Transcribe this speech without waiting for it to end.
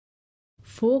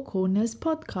Four Corners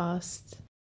Podcast.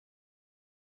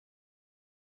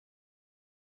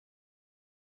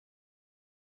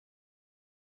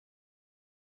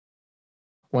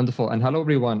 Wonderful. And hello,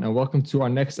 everyone, and welcome to our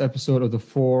next episode of the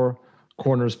Four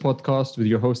Corners Podcast with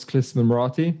your host, Klisman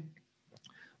Murati.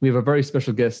 We have a very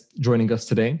special guest joining us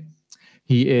today.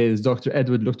 He is Dr.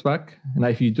 Edward Luttwak. And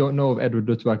if you don't know of Edward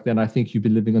Luttwak, then I think you've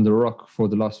been living under a rock for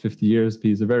the last 50 years.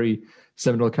 He's a very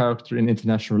seminal character in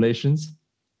international relations.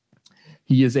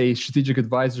 He is a strategic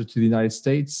advisor to the United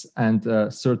States and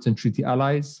certain treaty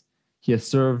allies. He has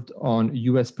served on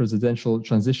U.S. presidential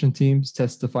transition teams,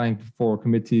 testifying before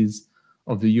committees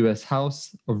of the U.S.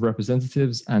 House of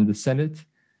Representatives and the Senate,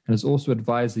 and has also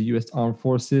advised the U.S. Armed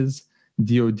Forces,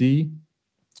 DoD,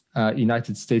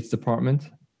 United States Department,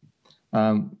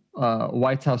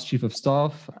 White House Chief of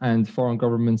Staff, and foreign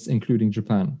governments, including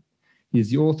Japan. He is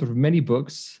the author of many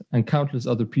books and countless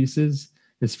other pieces.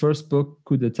 His first book,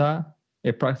 Coup d'etat,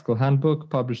 a practical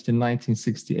handbook, published in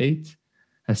 1968,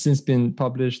 has since been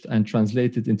published and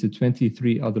translated into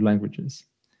 23 other languages.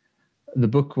 The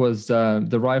book was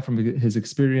derived from his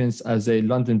experience as a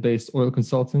London-based oil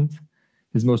consultant.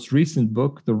 His most recent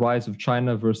book, The Rise of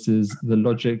China versus the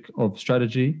Logic of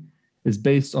Strategy, is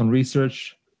based on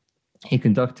research he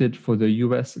conducted for the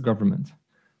US government.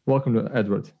 Welcome to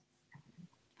Edward.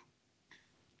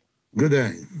 Good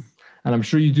day. And I'm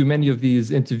sure you do many of these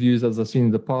interviews, as I've seen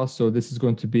in the past. So this is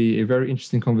going to be a very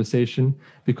interesting conversation,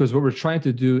 because what we're trying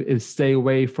to do is stay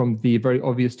away from the very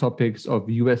obvious topics of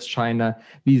US, China,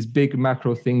 these big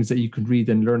macro things that you can read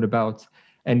and learn about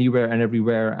anywhere and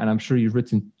everywhere. And I'm sure you've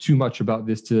written too much about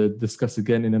this to discuss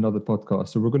again in another podcast.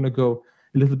 So we're going to go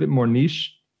a little bit more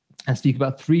niche and speak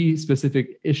about three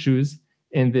specific issues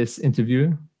in this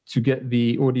interview to get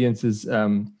the audience's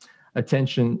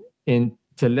attention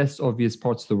into less obvious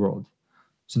parts of the world.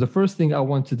 So the first thing I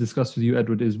want to discuss with you,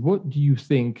 Edward, is what do you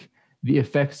think the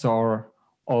effects are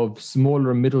of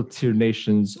smaller middle-tier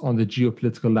nations on the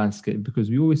geopolitical landscape? Because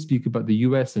we always speak about the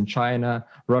US and China,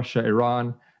 Russia,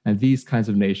 Iran, and these kinds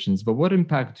of nations. But what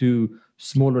impact do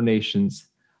smaller nations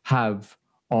have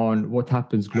on what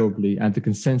happens globally and the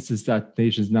consensus that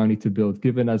nations now need to build,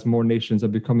 given as more nations are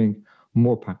becoming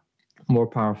more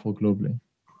powerful globally?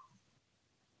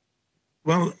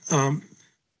 Well,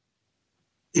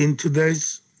 in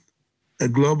today's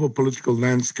global political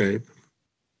landscape,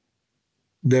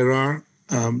 there are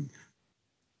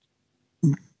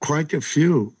quite a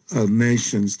few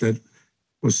nations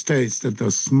or states that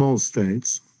are small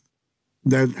states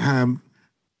that have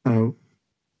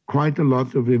quite a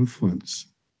lot of influence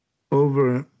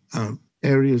over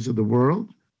areas of the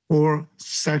world or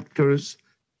sectors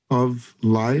of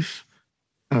life,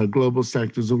 global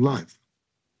sectors of life.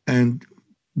 And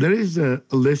there is a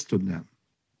list of them.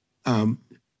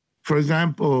 For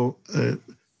example,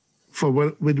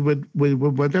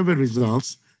 with whatever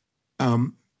results,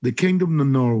 the Kingdom of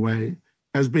Norway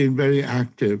has been very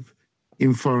active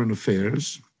in foreign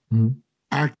affairs,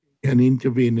 acting and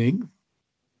intervening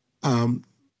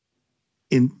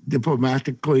in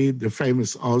diplomatically, the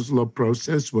famous Oslo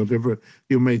process, whatever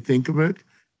you may think of it.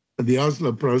 The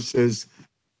Oslo process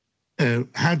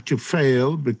had to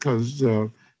fail because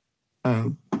the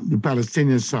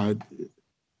Palestinian side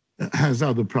has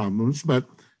other problems, but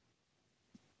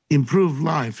improved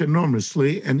life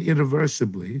enormously and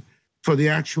irreversibly for the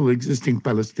actual existing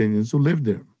Palestinians who lived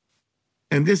there.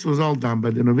 And this was all done by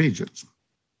the Norwegians.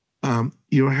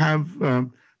 You have a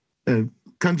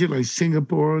country like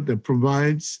Singapore that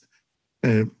provides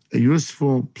a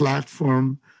useful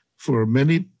platform for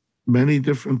many, many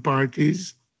different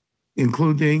parties,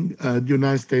 including the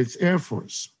United States Air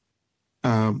Force.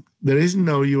 There is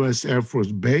no U.S. Air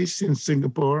Force base in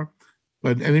Singapore,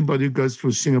 but anybody who goes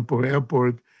through Singapore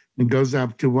airport and goes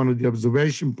up to one of the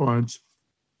observation points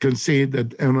can see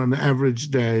that on an average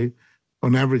day,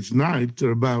 on average night, there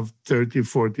are about 30,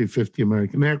 40, 50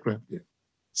 American aircraft there.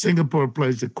 Singapore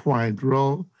plays a quiet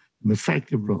role, an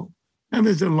effective role. And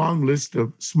there's a long list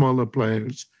of smaller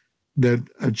players that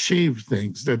achieve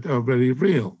things that are very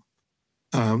real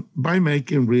by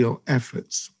making real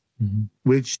efforts,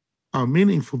 which are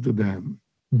meaningful to them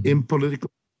in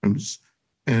political terms,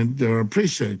 and they're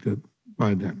appreciated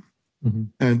by them.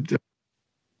 And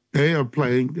they are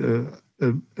playing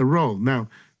a role. Now,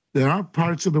 there are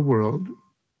parts of the world,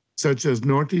 such as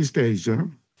Northeast Asia,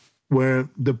 where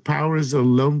the powers are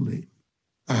lonely.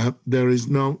 There is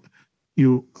no,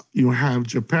 you have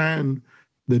Japan,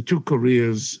 the two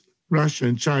Koreas, Russia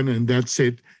and China, and that's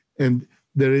it. And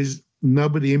there is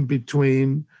nobody in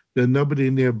between, there's nobody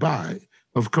nearby.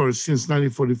 Of course, since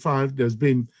 1945, there's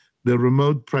been the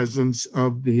remote presence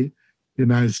of the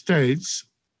United States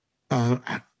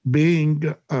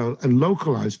being a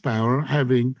localized power,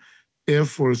 having air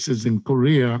forces in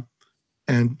Korea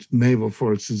and naval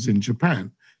forces in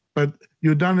Japan. But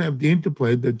you don't have the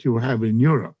interplay that you have in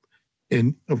Europe.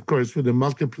 And of course, with a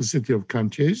multiplicity of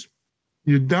countries,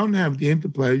 you don't have the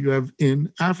interplay you have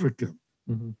in Africa.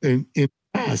 In the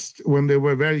past, when there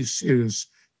were very serious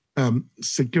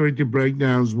security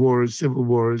breakdowns, wars, civil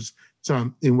wars, so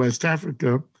on in West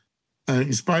Africa,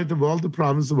 in spite of all the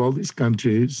problems of all these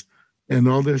countries and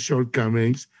all their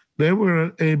shortcomings, they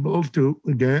were able to,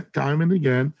 again, time and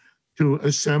again, to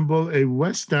assemble a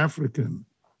West African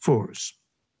force,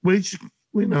 which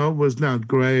we know was not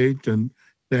great and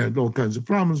they had all kinds of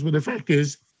problems. But the fact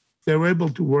is, they were able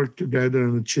to work together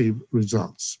and achieve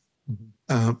results.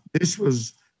 This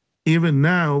was, even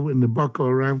now in the Boko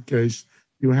Haram case,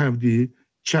 you have the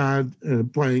Chad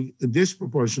playing a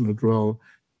disproportionate role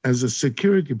as a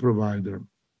security provider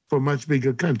for much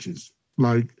bigger countries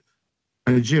like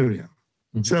Nigeria.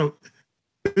 So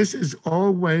this is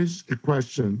always a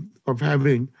question of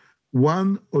having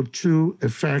one or two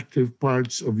effective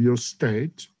parts of your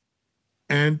state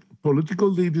and political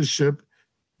leadership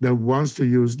that wants to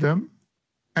use them,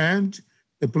 and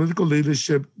a political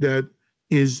leadership that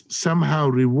is somehow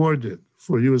rewarded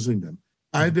for using them,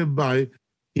 either by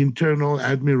internal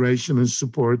admiration and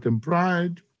support and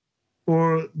pride,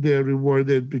 or they're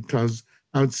rewarded because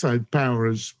outside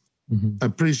powers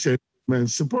appreciate them and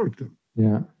support them.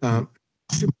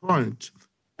 It's important,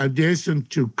 adjacent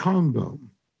to Congo,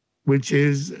 which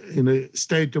is in a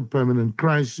state of permanent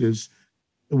crisis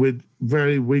with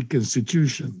very weak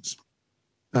institutions.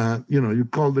 You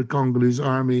call the Congolese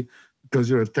army because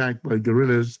you're attacked by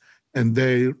guerrillas, and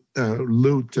they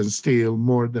loot and steal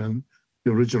more than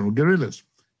the original guerrillas.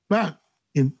 But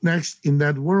in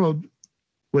that world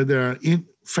where there are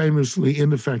famously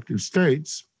ineffective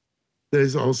states,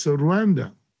 there's also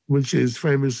Rwanda, which is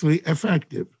famously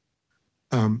effective.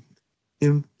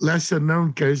 In lesser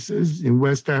known cases in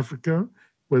West Africa,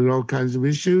 with all kinds of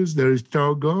issues, there is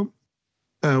Togo,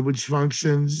 which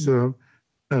functions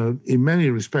in many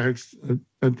respects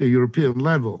at the European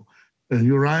level.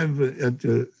 You arrive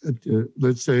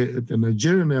let's say, at the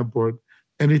Nigerian airport,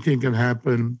 anything can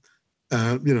happen.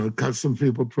 Some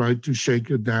people try to shake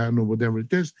you down or whatever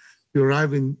it is. You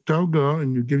arrive in Togo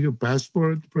and you give your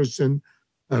passport. The person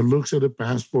looks at the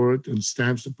passport and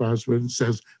stamps the passport and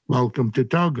says, "Welcome to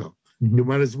Togo." You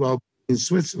might as well be in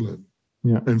Switzerland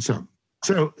and so on.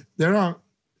 So there are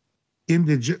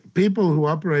people who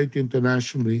operate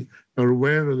internationally are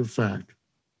aware of the fact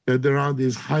that there are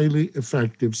these highly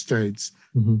effective states,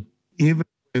 even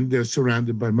when they're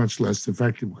surrounded by much less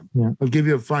effective ones. I'll give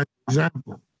you a fine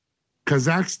example.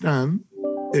 Kazakhstan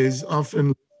is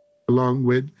often, along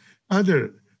with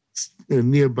other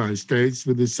nearby states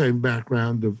with the same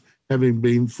background of having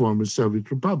been former Soviet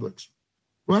republics.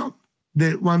 Well,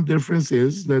 the one difference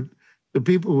is that the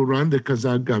people who run the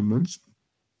Kazakh governments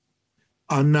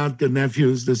are not the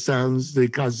nephews, the sons, the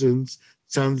cousins,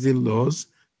 sons-in-laws.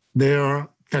 They are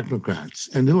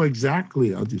technocrats. And who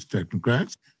exactly are these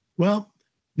technocrats? Well,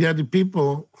 they are the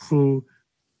people who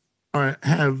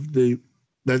have the,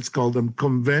 let's call them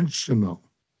conventional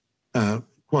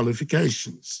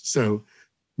qualifications. So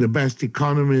the best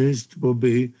economist will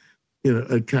be,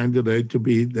 a candidate to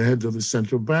be the head of the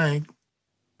central bank.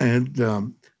 And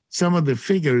some of the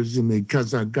figures in the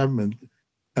Kazakh government,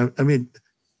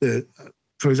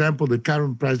 for example, the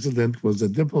current president was a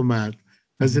diplomat.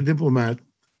 As a diplomat,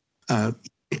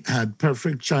 he had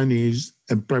perfect Chinese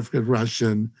and perfect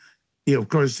Russian. Of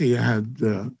course, he had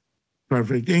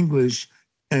perfect English,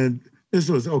 and this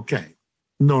was okay,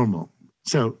 normal.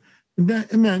 So, there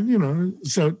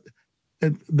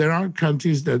are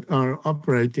countries that are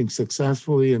operating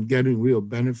successfully and getting real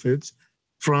benefits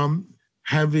from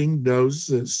having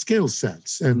those skill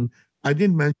sets. And I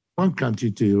didn't mention one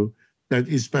country to you that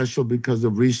is special because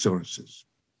of resources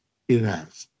it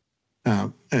has.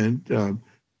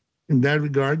 In that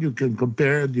regard, you can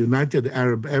compare the United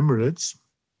Arab Emirates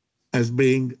as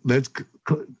being,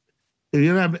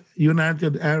 you have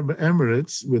United Arab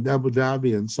Emirates with Abu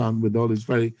Dhabi and so on, with all these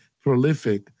very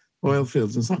prolific oil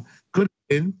fields and so on, could have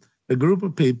been a group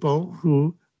of people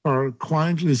who are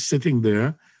quietly sitting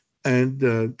there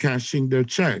and cashing their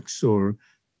checks or,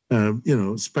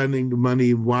 spending the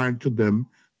money wired to them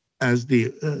as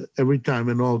every time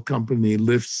an oil company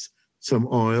lifts some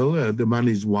oil, the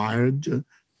money is wired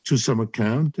to some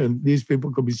account, and these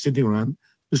people could be sitting around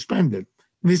to spend it.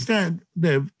 Instead,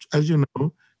 they've, as you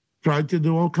know, tried to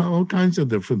do all kinds of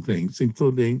different things,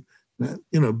 including,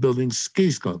 building ski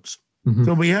slopes.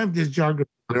 So we have this geography.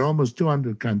 There are almost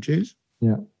 200 countries.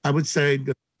 I would say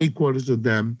that 3/4 of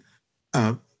them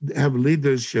have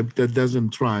leadership that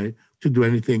doesn't try to do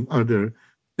anything other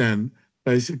than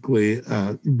basically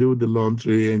do the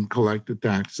laundry and collect the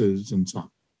taxes and so on.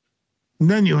 And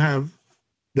then you have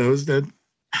those that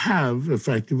have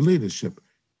effective leadership.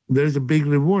 There's a big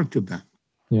reward to that.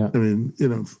 Yeah. I mean,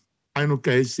 final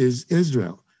case is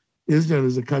Israel. Israel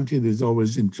is a country that is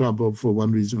always in trouble for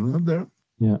one reason or another.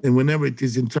 Yeah. And whenever it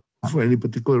is in trouble for any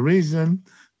particular reason,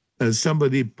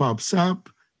 somebody pops up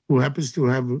who happens to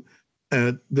have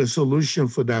the solution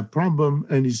for that problem,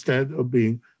 and instead of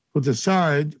being put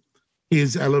aside, he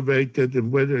is elevated,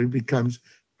 and whether he becomes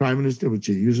prime minister, which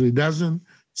he usually doesn't,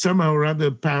 somehow or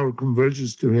other power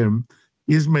converges to him.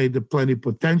 He's made a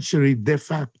plenipotentiary de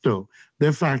facto.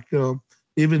 De facto,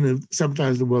 even if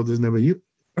sometimes the world has never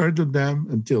heard of them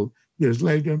until years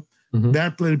later. Mm-hmm.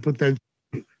 That plenipotentiary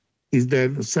is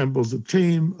then assembles a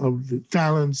team of the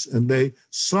talents, and they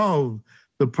solve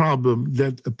the problem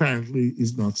that apparently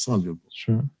is not soluble.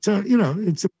 Sure. So,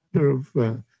 it's a matter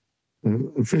of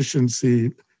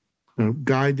efficiency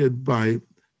guided by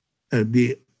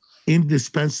the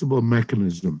indispensable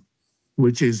mechanism,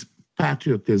 which is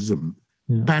patriotism.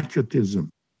 Yeah.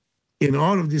 Patriotism. In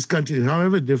all of these countries,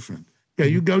 however different, okay,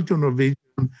 you go to a Norwegian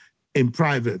in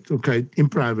private,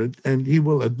 and he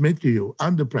will admit to you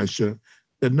under pressure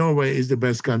that Norway is the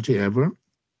best country ever,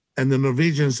 and the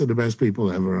Norwegians are the best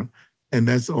people ever, and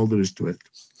that's all there is to it.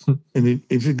 And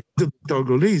if you go to the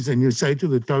Togolese and you say to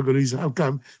the Togolese, how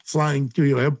come flying to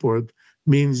your airport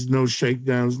means no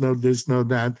shakedowns, no this, no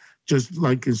that, just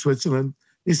like in Switzerland?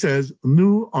 He says,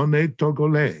 nous on est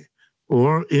Togolais.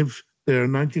 Or if they're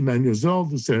 99 years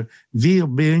old, they say, wir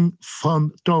bin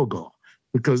von Togo,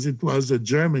 because it was a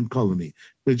German colony.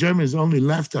 The Germans only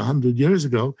left 100 years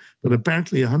ago, but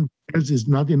apparently 100 years is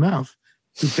not enough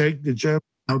to take the Germans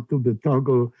out of the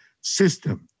Togo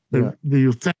system. Yeah.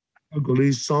 You thank the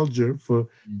Togolese soldier for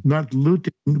not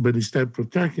looting, but instead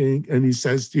protecting, and he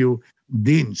says to you,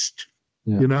 Dienst,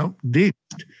 Dienst,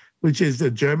 which is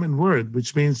the German word,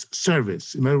 which means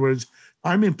service. In other words,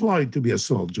 I'm employed to be a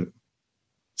soldier.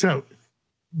 So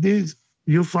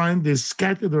you find this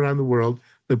scattered around the world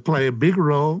that play a big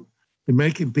role in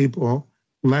making people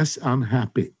less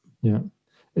unhappy. Yeah.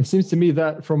 It seems to me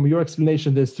that from your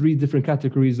explanation, there's three different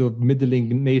categories of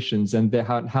middling nations and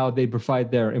how they provide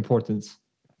their importance.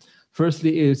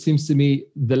 Firstly, it seems to me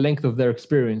the length of their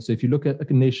experience. So if you look at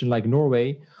a nation like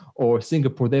Norway or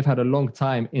Singapore, they've had a long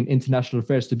time in international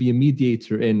affairs to be a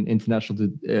mediator in international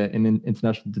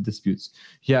disputes.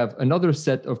 You have another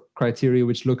set of criteria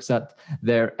which looks at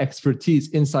their expertise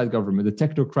inside government, the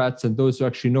technocrats and those who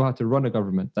actually know how to run a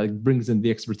government, that brings in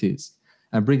the expertise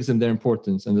and brings in their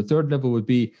importance. And the third level would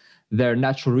be their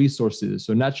natural resources.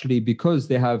 So naturally, because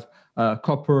they have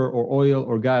copper or oil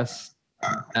or gas,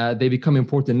 they become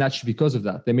important naturally because of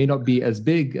that. They may not be as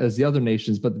big as the other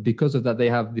nations, but because of that, they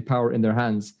have the power in their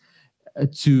hands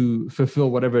to fulfill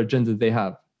whatever agenda they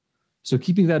have. So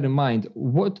keeping that in mind,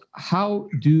 how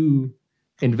do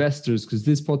investors, because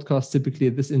this podcast, typically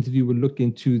this interview will look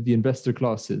into the investor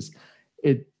classes.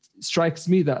 It strikes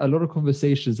me that a lot of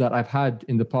conversations that I've had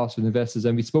in the past with investors,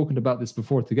 and we've spoken about this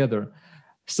before together,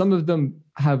 some of them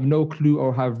have no clue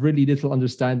or have really little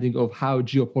understanding of how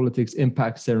geopolitics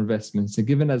impacts their investments. And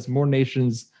given as more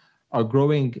nations are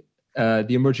growing, the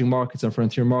emerging markets and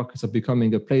frontier markets are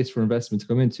becoming a place for investment to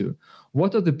come into,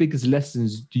 what are the biggest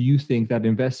lessons do you think that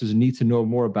investors need to know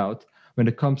more about when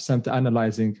it comes time to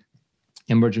analyzing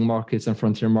emerging markets and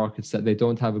frontier markets that they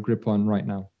don't have a grip on right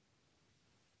now?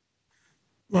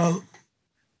 Well,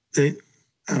 you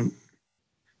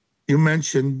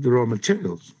mentioned the raw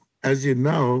materials. As you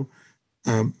know,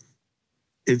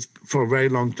 it's for a very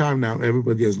long time now,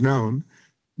 everybody has known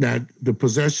that the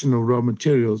possession of raw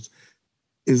materials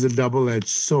is a double-edged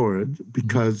sword,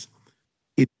 because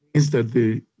it means that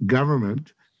the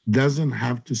government doesn't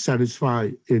have to satisfy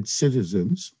its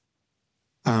citizens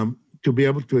to be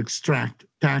able to extract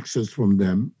taxes from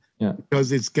them,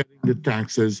 because it's getting the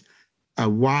taxes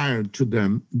wired to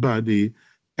them by the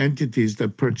entities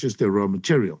that purchase the raw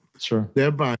material. Sure.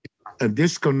 Thereby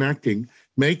disconnecting,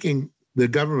 making the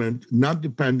government not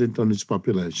dependent on its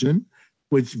population,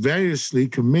 which variously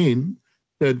can mean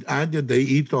that either they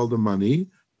eat all the money,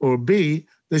 or B,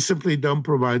 they simply don't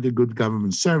provide a good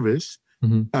government service.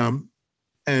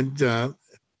 Mm-hmm.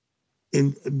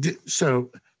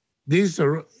 So these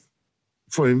are,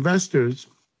 for investors,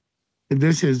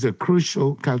 this is a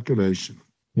crucial calculation.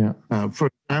 Yeah. For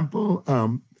example,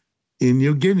 in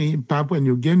New Guinea, Papua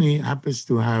New Guinea happens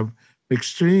to have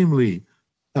extremely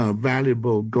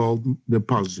valuable gold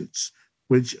deposits,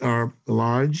 which are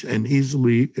large and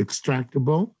easily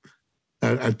extractable,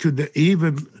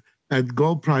 even at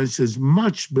gold prices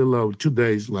much below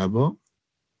today's level,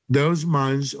 those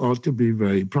mines ought to be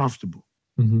very profitable.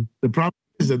 The problem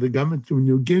is that the government of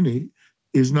New Guinea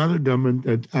is not a government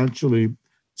that actually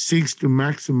seeks to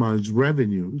maximize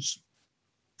revenues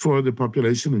for the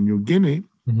population of New Guinea.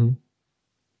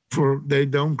 For they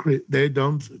don't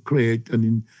create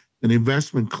an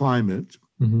investment climate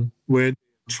where they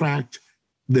attract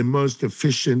the most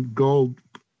efficient gold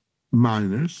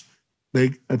miners.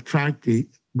 They attract the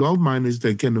gold miners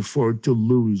they can afford to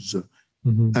lose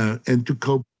and to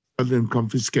cope with other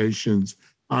confiscations,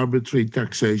 arbitrary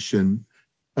taxation,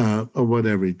 or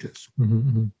whatever it is.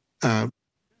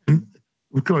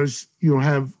 Of course, you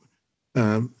have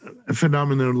a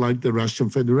phenomenon like the Russian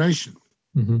Federation.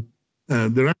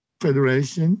 The Russian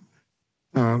Federation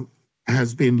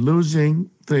has been losing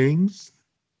things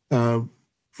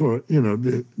for,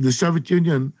 the Soviet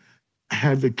Union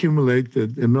had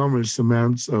accumulated enormous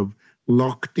amounts of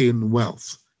locked-in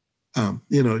wealth.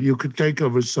 You could take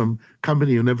over some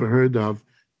company you never heard of,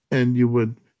 and you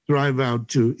would drive out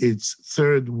to its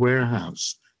third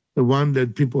warehouse, the one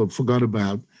that people forgot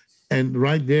about, and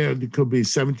right there could be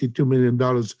 $72 million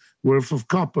worth of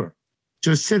copper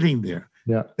just sitting there.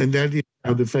 Yeah. And that is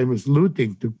how the famous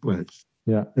looting took place.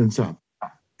 Yeah. And so on.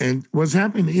 And what's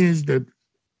happened is that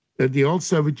the old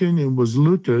Soviet Union was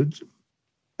looted,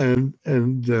 and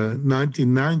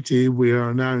 1990, we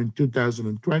are now in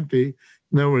 2020.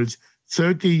 In other words,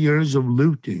 30 years of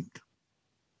looting.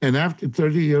 And after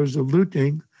 30 years of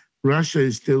looting, Russia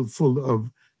is still full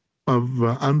of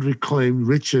unreclaimed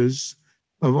riches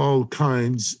of all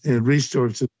kinds and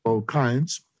resources of all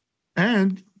kinds.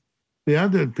 And the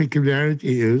other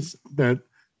peculiarity is that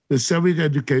the Soviet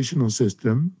educational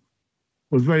system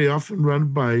was very often run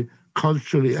by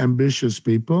culturally ambitious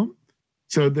people.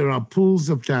 So there are pools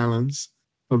of talents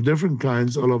of different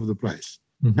kinds all over the place.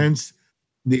 Hence,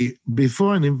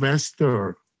 before an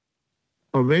investor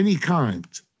of any kind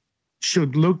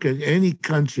should look at any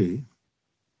country,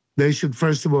 they should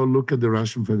first of all look at the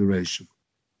Russian Federation.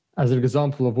 As an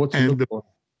example of what to look for.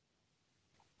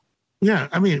 Yeah,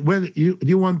 I mean, whether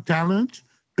you want talent,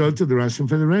 go to the Russian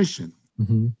Federation.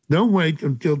 Don't wait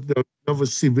until the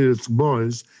Novosibirsk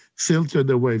boys filter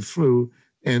their way through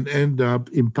and end up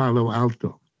in Palo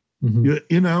Alto.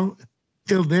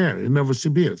 Still there in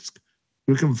Novosibirsk.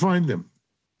 You can find them.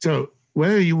 So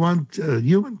whether you want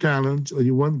human talent or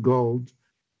you want gold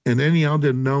and any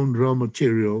other known raw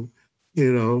material,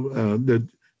 that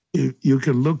you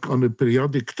can look on the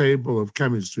periodic table of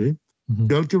chemistry,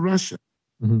 go to Russia.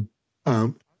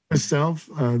 Myself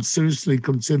seriously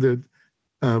considered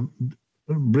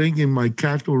bringing my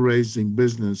cattle raising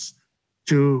business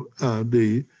to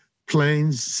the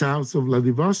plains south of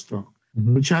Vladivostok,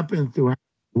 which happens to have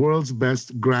the world's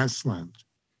best grassland.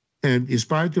 And in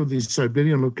spite of the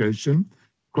Siberian location,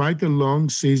 quite a long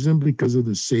season because of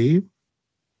the sea.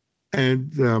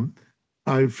 And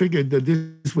I figured that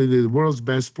this was the world's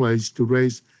best place to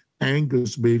raise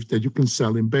Angus beef that you can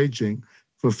sell in Beijing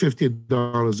for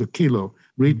 $50 a kilo,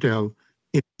 retail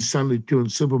in Sunday Tune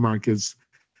supermarkets,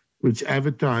 which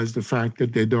advertise the fact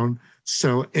that they don't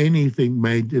sell anything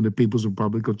made in the People's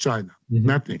Republic of China.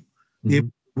 Nothing.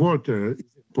 Even water is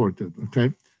imported,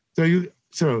 okay? So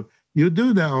you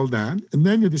do all that, and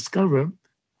then you discover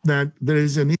that there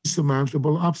is an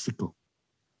insurmountable obstacle,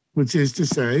 which is to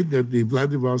say that the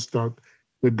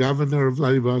governor of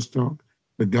Vladivostok,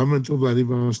 the government of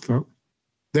Vladivostok,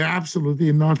 they're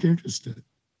absolutely not interested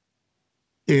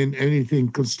in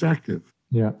anything constructive.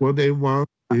 Yeah. What they want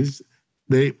is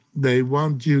they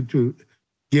want you to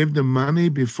give them money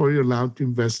before you're allowed to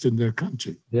invest in their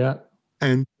country. Yeah.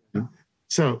 And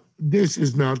so this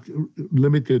is not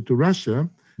limited to Russia.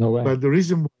 No way. But the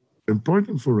reason why it's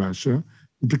important for Russia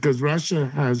is because Russia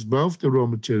has both the raw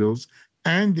materials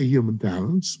and the human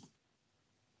talents,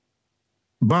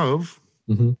 both.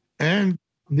 And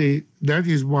that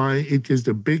is why it is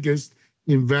the biggest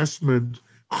investment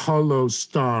hollow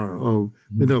star of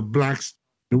black star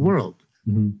in the world.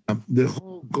 The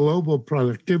whole global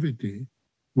productivity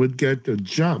would get a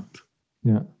jump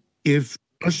if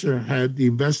Russia had the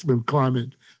investment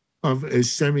climate of a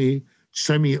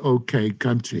semi-okay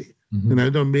country. And I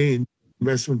don't mean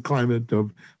investment climate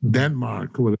of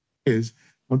Denmark or whatever it is.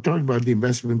 I'm talking about the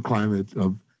investment climate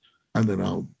of, I don't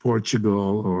know,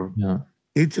 Portugal or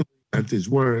Italy, that is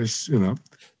worse,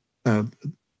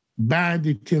 bad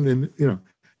Italian,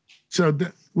 So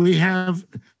we have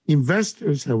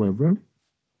investors, however,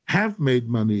 have made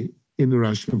money in the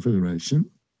Russian Federation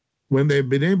when they've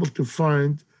been able to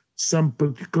find some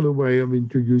particular way of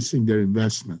introducing their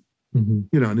investment. An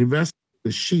investment,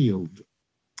 a shield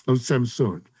of some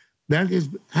sort. That has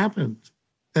happened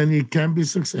and it can be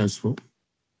successful.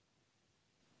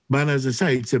 But as I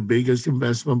say, it's the biggest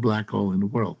investment black hole in the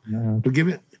world. Yeah. To give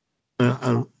it,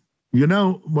 you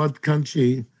know what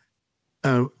country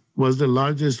was the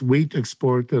largest wheat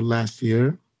exporter last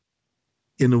year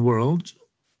in the world?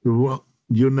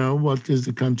 You know what is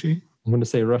the country? I'm going to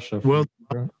say Russia. Well,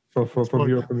 from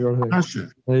your thing. Russia.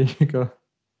 There you go.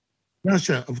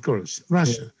 Russia, of course,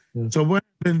 Russia. Yeah. So what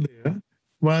happened there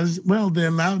was, well, they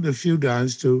allowed a few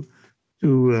guys to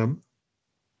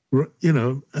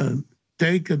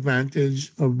take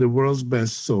advantage of the world's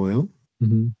best soil.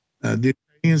 Mm-hmm. The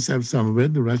Ukrainians have some of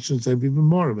it. The Russians have even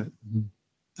more of it.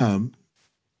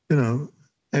 Mm-hmm.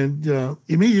 And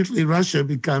immediately Russia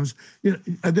becomes,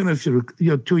 I don't know if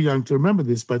you're too young to remember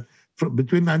this, but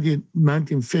between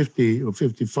 1950 or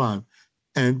 55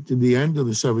 and the end of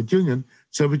the Soviet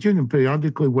Union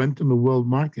periodically went in the world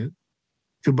market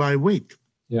to buy wheat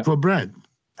for bread.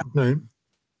 Okay?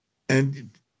 And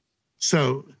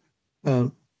so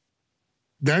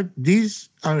these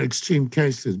are extreme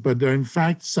cases, but there are in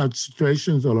fact such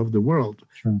situations all over the world.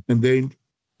 Sure. And they're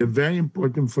very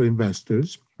important for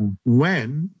investors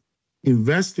when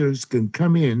investors can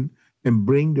come in and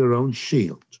bring their own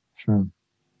shield. Sure.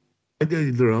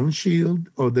 Either their own shield,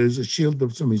 or there's a shield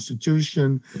of some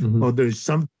institution, or there's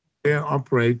something they're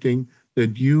operating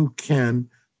that you can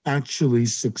actually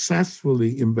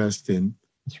successfully invest in.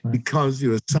 That's right. Because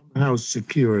you are somehow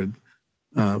secured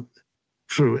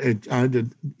through it, either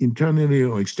internally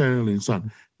or externally and so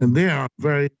on. And there are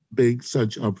very big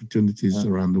such opportunities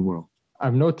around the world.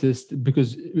 I've noticed,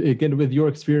 because again, with your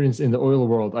experience in the oil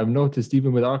world, I've noticed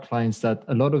even with our clients that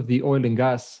a lot of the oil and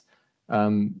gas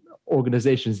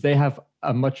organizations, they have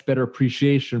a much better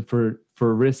appreciation for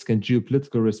risk and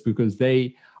geopolitical risk, because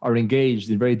they are engaged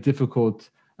in very difficult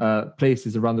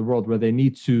places around the world where they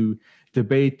need to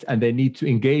debate and they need to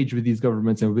engage with these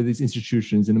governments and with these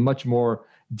institutions in a much more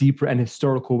deeper and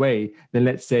historical way than,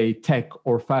 let's say, tech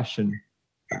or fashion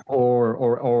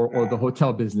or the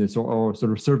hotel business or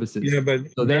sort of services. Yeah, but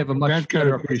so they have a much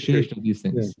better appreciation of these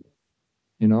things.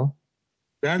 Yeah.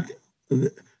 That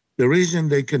the reason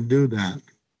they can do that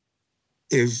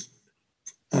is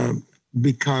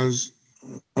because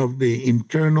of the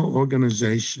internal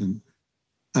organization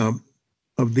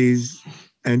of these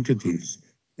entities.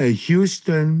 The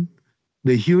Houston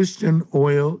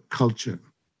oil culture,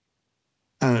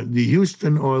 the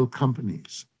Houston oil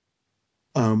companies,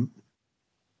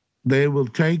 they will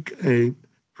take a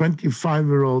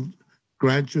 25-year-old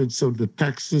graduates of the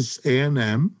Texas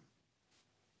A&M.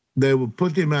 They will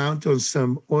put him out on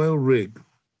some oil rig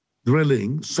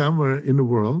drilling somewhere in the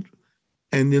world.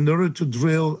 And in order to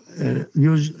drill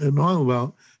use an oil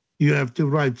well, you have to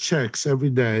write checks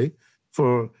every day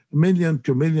for $1 million,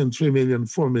 $2 million, $3 million,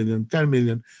 $4 million, $10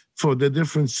 million for the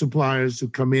different suppliers who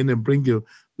come in and bring you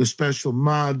the special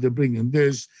mud, they bring in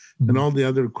this, and all the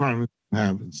other requirements you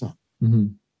have and so on. Mm-hmm.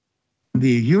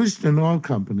 The Houston Oil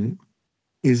Company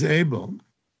is able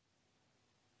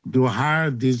to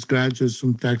hire these graduates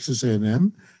from Texas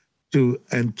A&M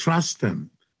and trust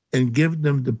them and give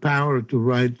them the power to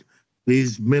write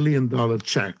these $1 million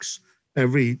checks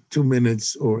every 2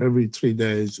 minutes or every 3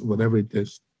 days, whatever it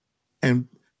is. And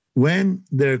when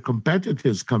their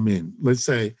competitors come in, let's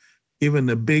say even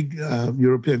a big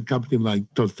European company like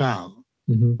Total,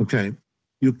 okay,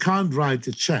 you can't write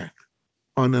a check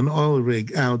on an oil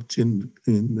rig out in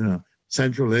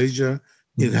Central Asia.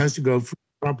 It has to go through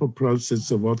the proper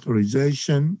process of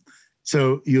authorization.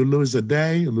 So you lose a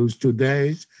day, you lose 2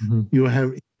 days. You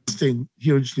have investing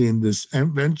hugely in this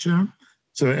venture.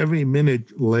 So every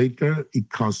minute later, it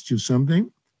costs you something.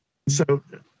 So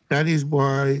that is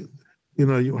why,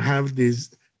 you have the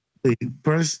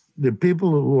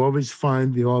people who always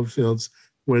find the oil fields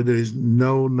where there is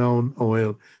no known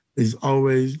oil is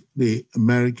always the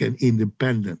American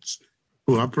independents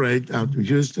who operate out of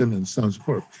Houston and so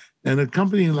forth. And a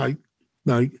company like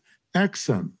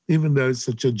Exxon, even though it's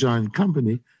such a giant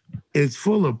company, is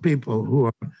full of people who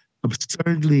are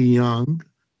absurdly young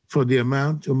for the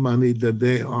amount of money that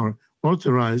they are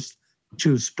authorized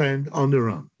to spend on their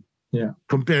own,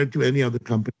 compared to any other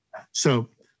company. So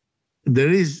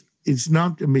it's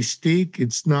not a mystique,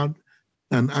 it's not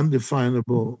an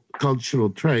undefinable cultural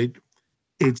trait,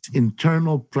 it's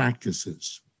internal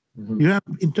practices. You have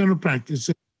internal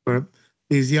practices where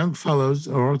these young fellows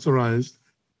are authorized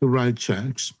to write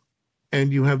checks,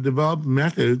 and you have developed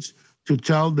methods to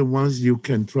tell the ones you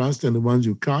can trust and the ones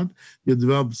you can't. You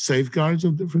develop safeguards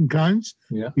of different kinds.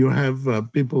 You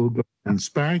have people who go and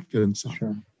inspect and so on.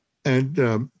 Sure.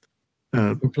 And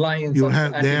compliance,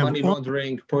 anti-money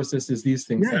laundering processes, these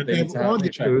things. Yeah, they have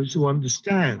auditors who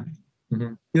understand.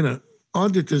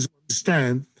 Auditors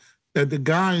understand that the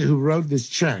guy who wrote this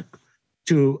check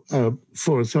to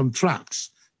for some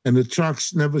trucks, and the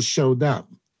trucks never showed up.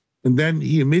 And then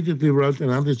he immediately wrote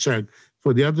another check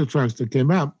for the other trucks that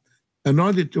came up in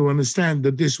order to understand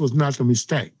that this was not a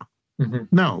mistake. Mm-hmm.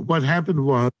 No, what happened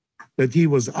was that he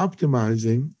was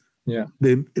optimizing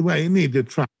he needed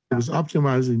truck. He was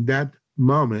optimizing that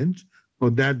moment or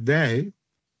that day.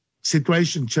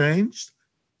 Situation changed.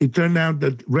 It turned out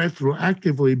that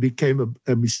retroactively became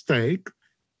a mistake.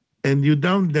 And you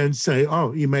don't then say,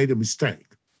 oh, he made a mistake.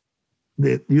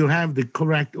 You have the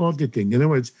correct auditing. In other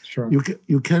words,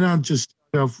 you cannot just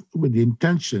start off with the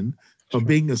intention of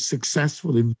being a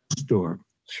successful investor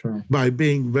by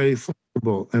being very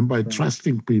flexible and by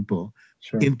trusting people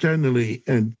internally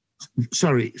and,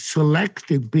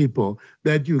 selecting people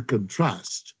that you can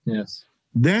trust. Yes.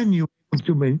 Then you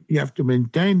have to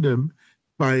maintain them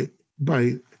by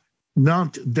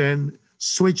not then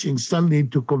switching suddenly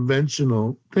to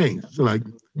conventional things like.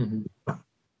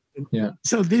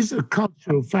 So these are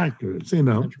cultural factors,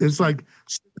 It's like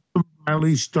Silicon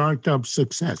Valley startup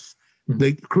success.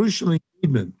 The crucial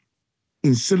ingredient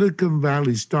in Silicon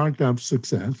Valley startup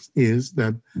success is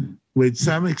that, with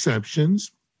some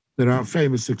exceptions, there are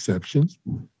famous exceptions,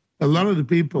 a lot of the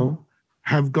people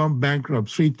have gone bankrupt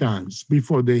 3 times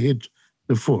before they hit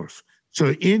the 4th.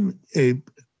 So in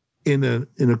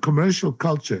a commercial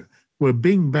culture where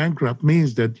being bankrupt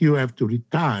means that you have to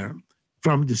retire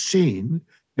from the scene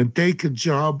and take a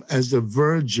job as a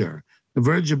verger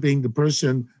being the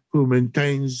person who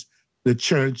maintains the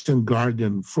church and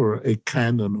garden for a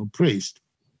canon or priest.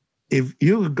 If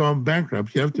you have gone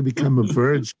bankrupt, you have to become a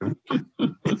verger.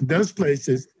 In those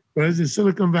places, whereas the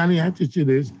Silicon Valley attitude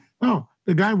is, oh,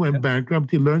 the guy went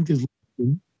bankrupt, he learned his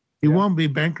lesson, he won't be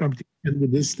bankrupt again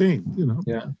with this thing,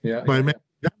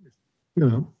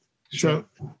 So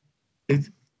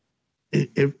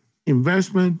if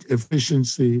investment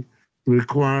efficiency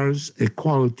requires a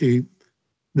quality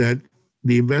that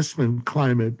the investment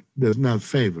climate does not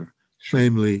favor,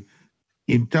 namely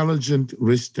intelligent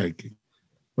risk-taking.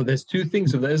 Well, there's 2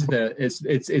 things of that, isn't there?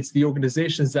 It's the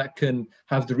organizations that can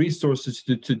have the resources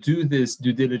to do this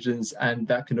due diligence and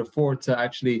that can afford to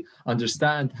actually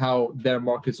understand how their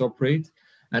markets operate.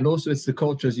 And also it's the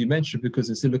culture, as you mentioned, because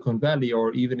in Silicon Valley,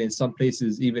 or even in some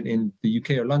places, even in the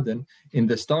UK or London, in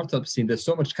the startup scene, there's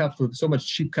so much capital, so much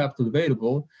cheap capital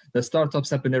available that startups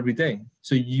happen every day.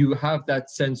 So you have that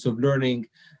sense of learning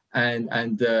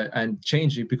and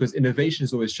changing, because innovation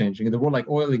is always changing. In the world like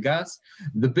oil and gas,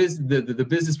 the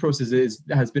business process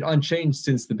has been unchanged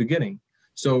since the beginning.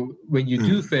 So when you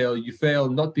do fail, you fail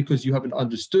not because you haven't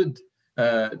understood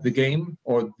the game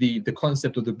or the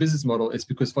concept of the business model. It's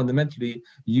because fundamentally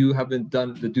you haven't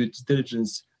done the due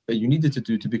diligence that you needed to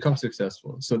do to become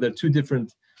successful. So there are 2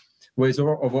 different ways of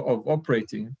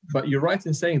operating. But you're right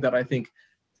in saying that. I think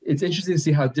it's interesting to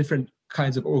see how different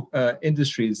kinds of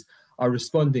industries are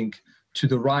responding to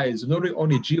the rise of not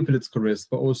only geopolitical risk,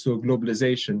 but also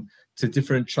globalization, to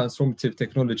different transformative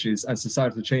technologies and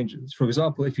societal changes. For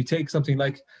example, if you take something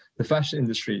like the fashion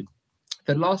industry,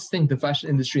 the last thing the fashion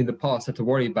industry in the past had to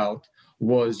worry about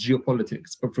was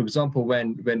geopolitics. But for example,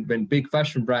 when big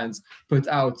fashion brands put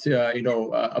out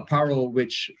apparel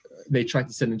which they try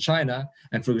to sell in China,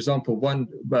 and for example, one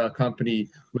company,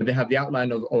 when they have the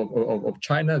outline of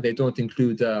China, they don't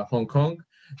include Hong Kong.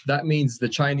 That means the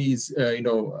Chinese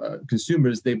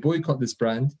consumers, they boycott this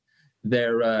brand.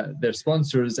 Their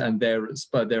sponsors and their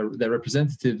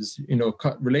representatives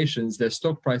cut relations, their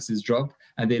stock prices drop,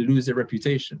 and they lose their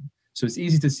reputation. So it's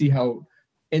easy to see how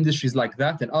industries like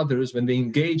that and others, when they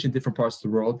engage in different parts of the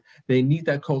world, they need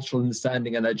that cultural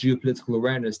understanding and that geopolitical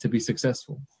awareness to be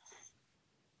successful.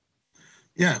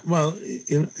 Yeah, well,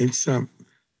 it's a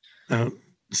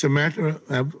matter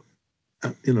of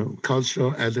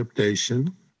cultural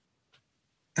adaptation,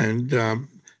 and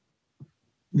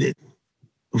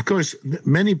of course,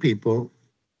 many people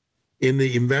in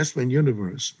the investment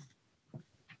universe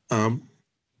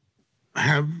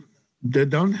they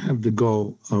don't have the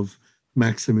goal of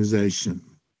maximization.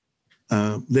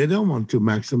 They don't want to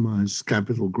maximize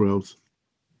capital growth.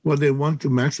 What they want to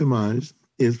maximize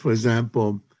is, for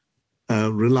example,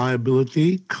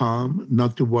 reliability, calm,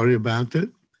 not to worry about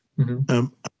it.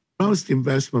 Most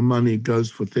investment money goes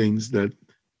for things that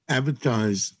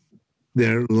advertise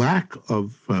their lack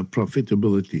of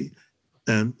profitability.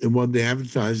 And what they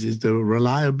advertise is the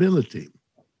reliability.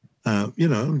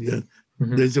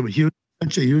 There's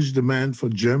such a huge demand for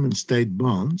German state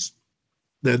bonds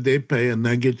that they pay a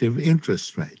negative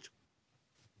interest rate.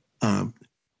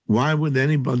 Why would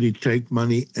anybody take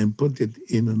money and put it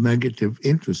in a negative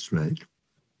interest rate?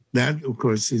 That, of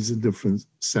course, is a different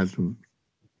set of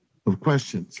of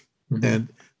questions.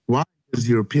 And why does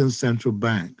the European Central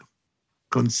Bank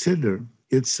consider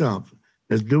itself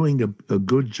as doing a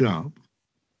good job,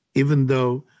 even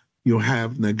though you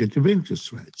have negative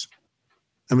interest rates?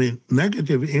 I mean,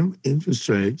 negative interest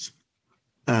rates,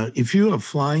 if you are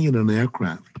flying in an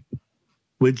aircraft,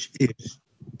 which is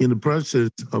in the process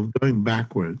of going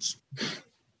backwards,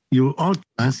 you ought to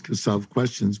ask yourself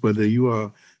questions whether you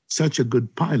are such a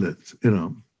good pilot,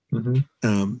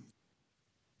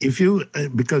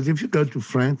 because if you go to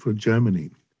Frankfurt,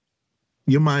 Germany,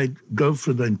 you might go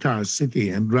through the entire city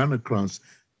and run across,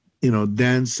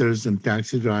 dancers and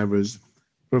taxi drivers,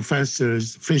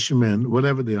 professors, fishermen,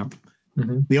 whatever they are.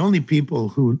 The only people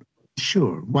who are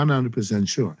sure, 100%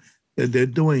 sure, that they're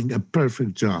doing a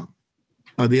perfect job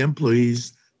are the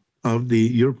employees of the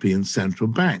European Central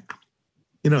Bank.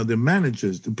 The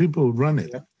managers, the people who run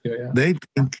it. They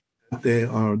think they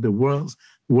are the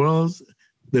world's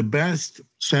the best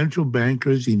central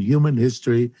bankers in human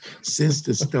history since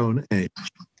the Stone Age.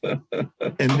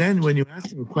 And then when you ask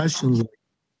them questions like,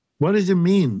 what does it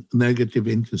mean, negative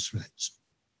interest rates?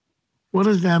 What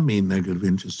does that mean, negative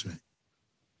interest rate?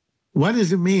 What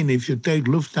does it mean if you take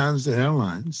Lufthansa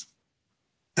Airlines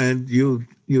and you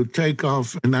take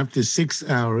off, and after 6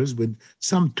 hours with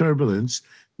some turbulence,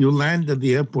 you land at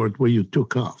the airport where you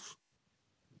took off?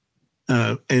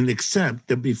 And accept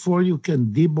that before you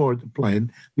can deboard the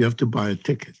plane, you have to buy a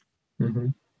ticket.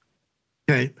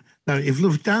 Okay. Now, if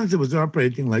Lufthansa was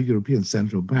operating like European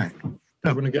Central Bank,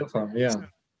 I wouldn't get far.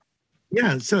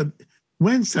 Yeah. So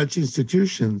when such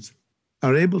institutions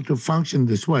are able to function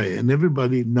this way, and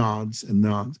everybody nods and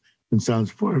so on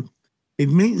forth, it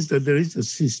means that there is a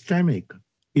systemic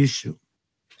issue,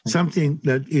 something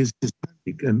that is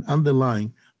systemic and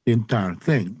underlying the entire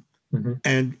thing.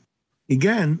 And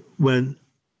again, when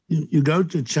you go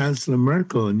to Chancellor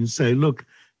Merkel and you say, look,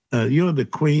 you're the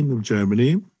Queen of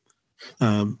Germany,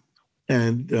 and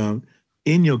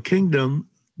in your kingdom,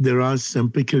 there are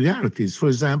some peculiarities. For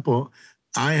example,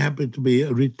 I happen to be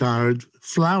a retired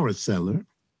flower seller,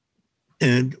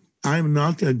 and I'm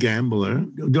not a gambler.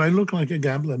 Do I look like a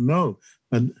gambler? No.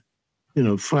 But,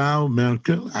 Frau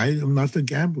Merkel, I am not a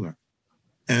gambler.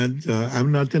 And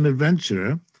I'm not an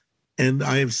adventurer. And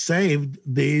I have saved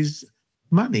these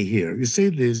money here. You see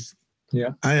this?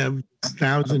 Yeah. I have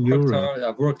 1,000 euros.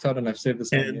 I've worked hard and I've saved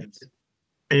this money.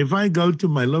 If I go to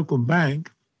my local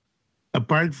bank,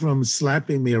 apart from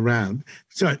slapping me around,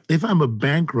 so if I'm a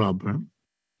bank robber,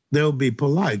 they'll be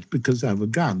polite because I have a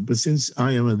gun. But since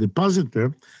I am a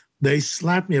depositor, they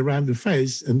slap me around the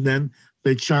face and then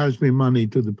they charge me money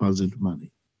to deposit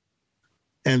money.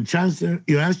 And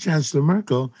you ask Chancellor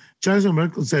Merkel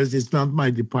says it's not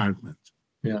my department.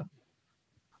 Yeah.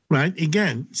 Right?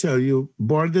 Again, so you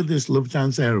boarded this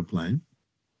Lufthansa airplane,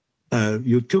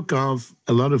 you took off,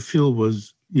 a lot of fuel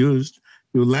was used,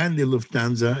 you land in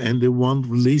Lufthansa and they won't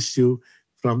release you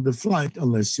from the flight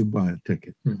unless you buy a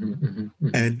ticket.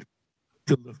 And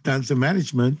to Lufthansa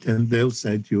management, and they'll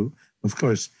say to you, of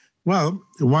course, well,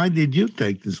 why did you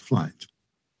take this flight?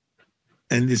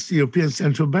 And this European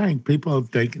Central Bank, people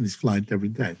have taken this flight every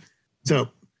day. So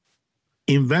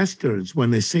investors,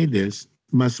 when they say this,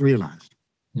 must realize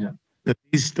that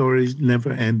these stories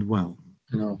never end well.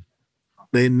 No.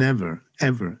 They never,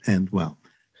 ever end well.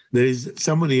 There is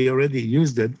somebody already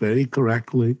used it very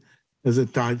correctly as a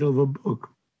title of a book,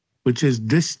 which is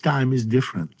This Time is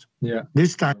Different. Yeah.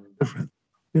 This time is different.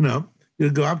 You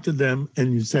go up to them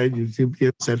and you say,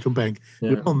 you're Central Bank,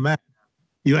 you're all mad.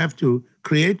 You have to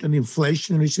create an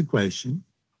inflationary situation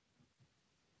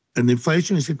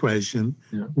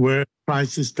where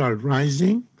prices start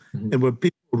rising and where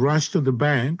people rush to the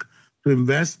bank to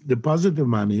invest, deposit the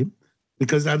money,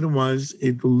 because otherwise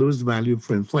it will lose value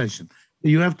for inflation.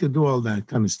 You have to do all that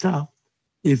kind of stuff.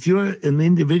 If you're an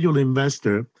individual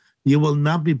investor, you will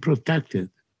not be protected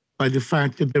by the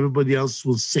fact that everybody else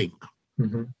will sink.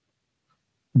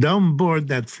 Don't board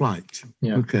that flight.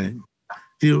 Okay.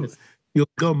 You'll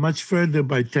go much further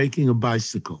by taking a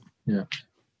bicycle.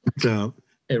 So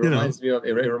it reminds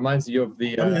you of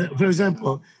the. For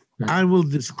example, I will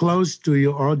disclose to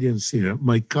your audience here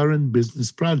my current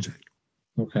business project.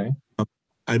 Okay.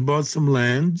 I bought some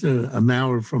land an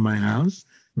hour from my house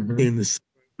in the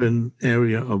suburban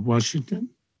area of Washington,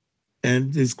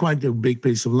 and it's quite a big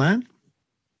piece of land.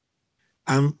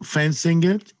 I'm fencing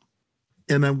it,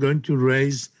 and I'm going to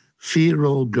raise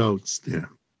feral goats there.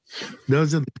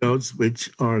 Those are the goats which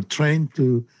are trained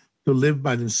to live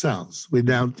by themselves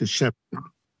without the shepherd.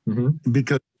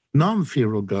 Because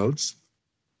non-feral goats,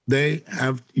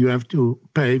 you have to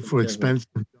pay for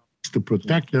expensive dogs to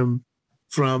protect them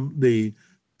from the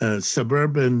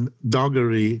suburban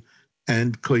doggery and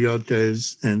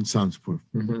coyotes and so on and so forth.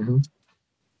 Mm-hmm.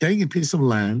 Taking a piece of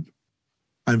land,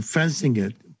 I'm fencing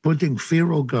it, putting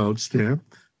feral goats there.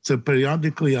 So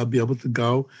periodically I'll be able to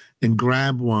go and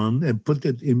grab one and put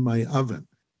it in my oven.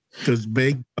 Because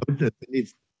baked goat, that any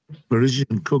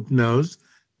Parisian cook knows,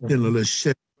 you know, the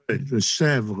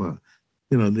chèvre,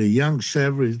 you know, the young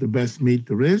chèvre is the best meat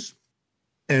there is.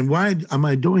 And why am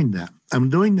I doing that? I'm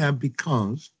doing that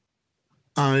because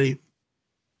I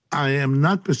am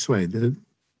not persuaded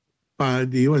by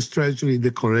the U.S. Treasury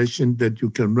declaration that you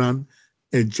can run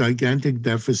a gigantic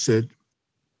deficit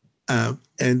and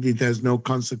it has no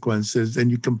consequences,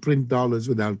 and you can print dollars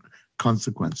without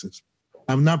consequences.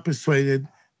 I'm not persuaded.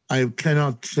 I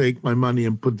cannot take my money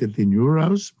and put it in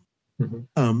euros. Mm-hmm.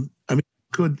 I mean,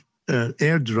 I could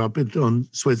airdrop it on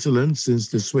Switzerland since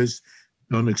the Swiss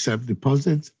don't accept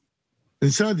deposits.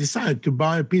 And so I decided to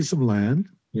buy a piece of land,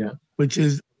 which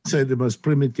is, say, the most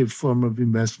primitive form of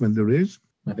investment there is.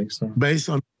 I think so. Based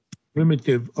on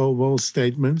primitive overall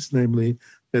statements, namely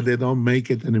that they don't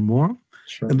make it anymore.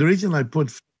 Sure. And the reason I put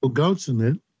goats in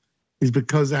it is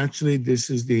because actually this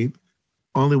is the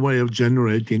only way of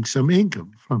generating some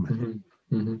income from it.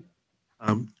 Mm-hmm.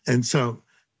 Mm-hmm. And so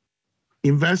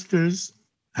investors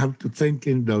have to think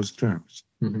in those terms.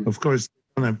 Mm-hmm. Of course,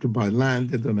 they don't have to buy land,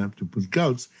 they don't have to put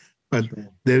goats, but Sure.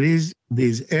 there is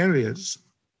these areas,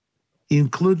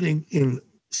 including in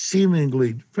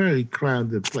seemingly very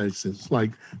crowded places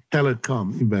like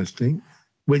telecom investing,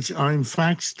 which are in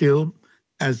fact still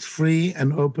as free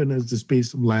and open as this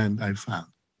piece of land I found.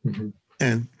 Mm-hmm.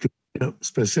 And to give a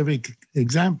specific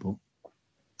example,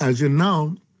 as you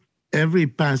know, every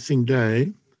passing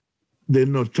day, the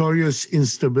notorious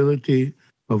instability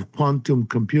of quantum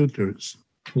computers.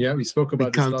 Yeah, we spoke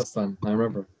about this last time. I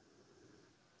remember.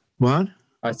 What?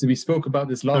 I said we spoke about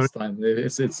this last time.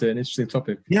 It's an interesting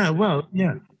topic. Yeah, well,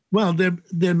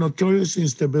 their notorious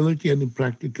instability and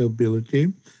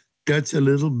impracticability gets a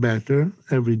little better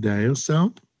every day or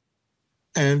so,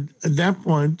 and at that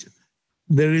point,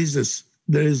 there is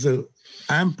a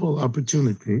ample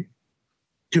opportunity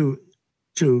to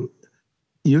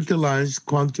utilize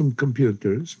quantum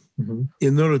computers Mm-hmm.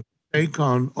 in order to take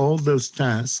on all those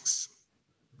tasks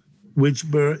which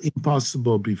were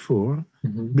impossible before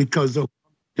Mm-hmm. because of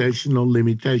computational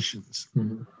limitations.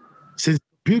 Mm-hmm. Since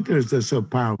computers are so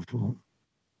powerful,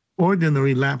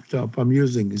 ordinary laptop I'm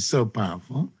using is so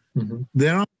powerful, Mm-hmm.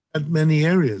 there aren't that many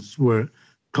areas where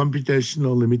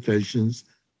computational limitations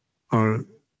are,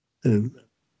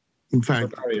 in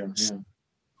fact,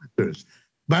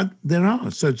 but there are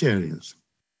such areas.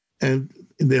 And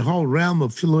the whole realm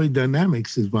of fluid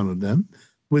dynamics is one of them,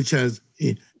 which has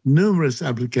numerous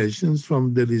applications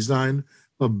from the design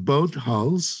of boat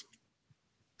hulls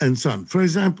and so on. For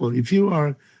example, if you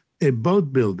are a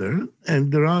boat builder,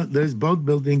 and there's boat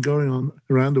building going on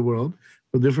around the world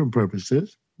for different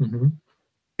purposes, Mm-hmm.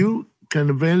 you can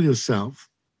avail yourself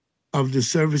of the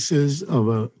services of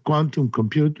a quantum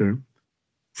computer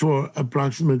for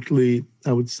approximately,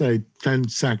 I would say, 10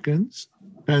 seconds.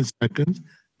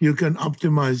 You can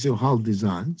optimize your hull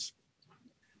designs,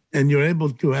 and you're able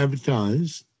to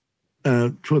advertise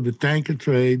for the tanker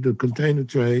trade, the container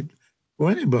trade,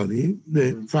 or anybody,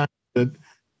 the fact that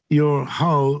your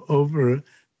hull over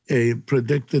a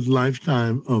predicted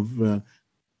lifetime of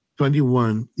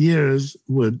 21 years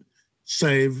would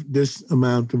save this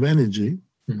amount of energy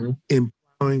Mm-hmm. in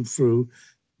plowing through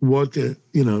water,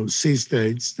 sea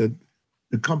states, the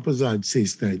composite sea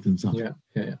state and so on.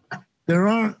 Yeah. There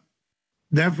are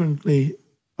definitely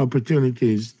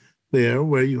opportunities there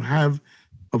where you have,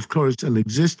 of course, an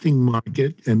existing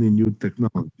market and a new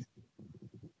technology,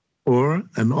 or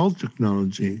an old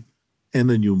technology and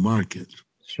a new market.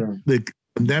 Sure. The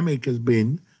pandemic has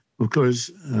been, of course,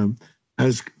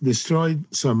 has destroyed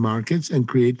some markets and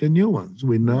created new ones.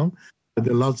 We know that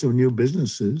there are lots of new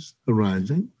businesses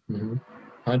arising. Mm-hmm.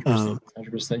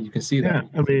 100%. You can see that.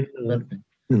 Yeah, I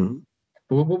mean,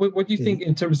 But what do you think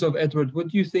in terms of, Edward, what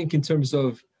do you think in terms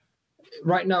of,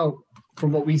 right now,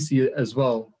 from what we see as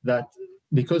well, that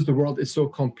because the world is so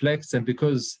complex and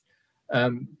because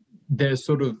there's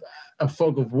sort of a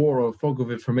fog of war or fog of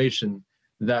information,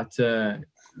 that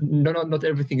not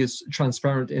everything is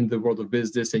transparent in the world of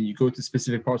business, and you go to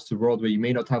specific parts of the world where you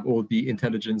may not have all the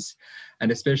intelligence,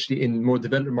 and especially in more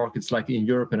developed markets like in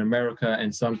Europe and America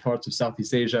and some parts of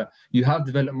Southeast Asia, you have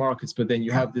developed markets, but then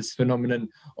you have this phenomenon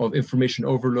of information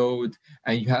overload,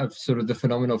 and you have sort of the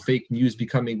phenomenon of fake news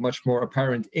becoming much more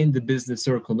apparent in the business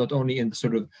circle, not only in the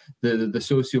sort of the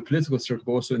socio-political circle,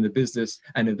 but also in the business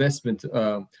and investment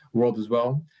world as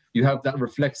well. you have that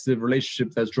reflexive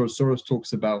relationship that George Soros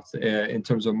talks about in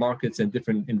terms of markets and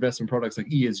different investment products like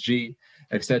ESG,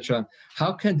 etc.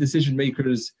 How can decision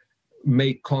makers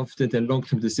make confident and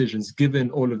long-term decisions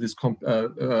given all of this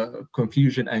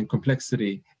confusion and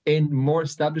complexity in more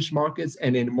established markets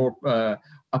and in more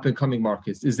up-and-coming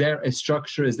markets? Is there a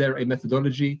structure, is there a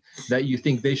methodology that you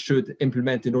think they should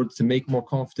implement in order to make more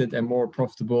confident and more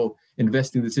profitable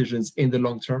investing decisions in the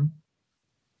long term?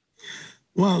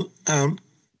 Well, the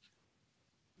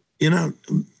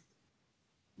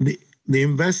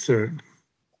investor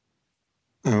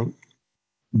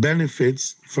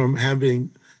benefits from having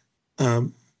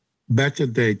better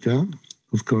data,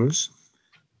 of course,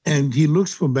 and he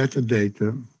looks for better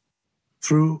data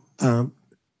through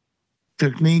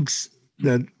techniques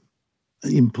that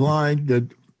imply that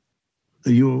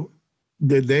the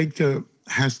data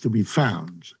has to be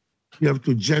found. You have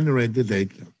to generate the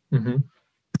data. Mm-hmm.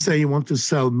 Say you want to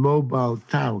sell mobile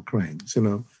tower cranes,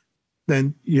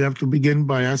 then you have to begin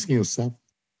by asking yourself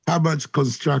how much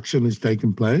construction is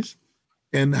taking place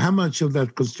and how much of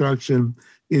that construction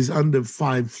is under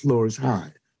 5 floors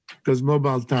high, because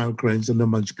mobile tower cranes are not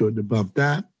much good above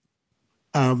that.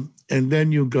 And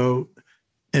then you go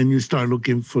and you start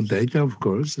looking for data, of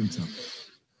course, and so on.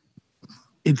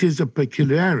 It is a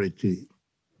peculiarity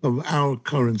of our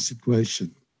current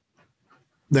situation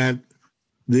that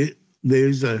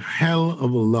there's a hell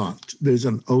of a lot. There's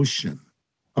an ocean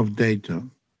of data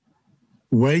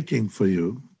waiting for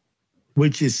you,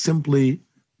 which is simply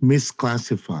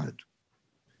misclassified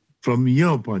from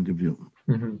your point of view.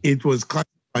 Mm-hmm. It was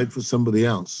classified for somebody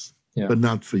else, but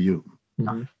not for you.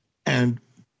 Mm-hmm. And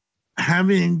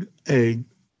having a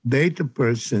data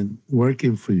person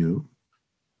working for you,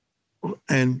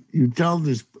 and you tell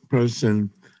this person,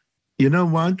 you know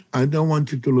what? I don't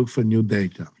want you to look for new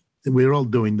data. We're all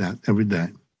doing that every day.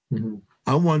 Mm-hmm.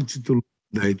 I want you to look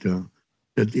for data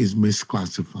that is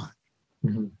misclassified.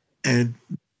 Mm-hmm. And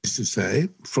is to say,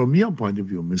 from your point of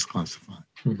view, misclassified.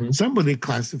 Mm-hmm. Somebody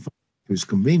classified for his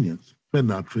convenience, but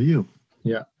not for you.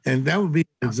 Yeah. And that would be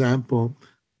an example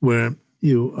where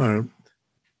you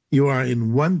are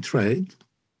in one trade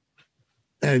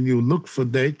and you look for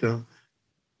data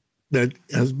that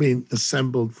has been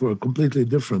assembled for a completely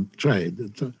different trade,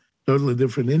 a totally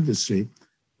different industry,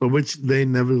 for which they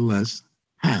nevertheless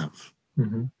have.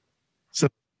 Mm-hmm. So,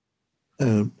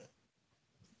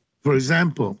 for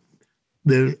example,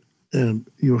 there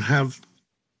you have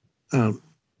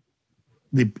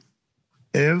the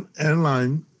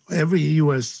airline,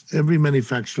 every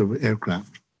manufacturer of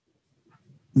aircraft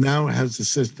now has a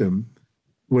system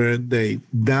where they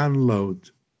download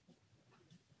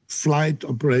flight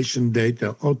operation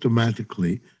data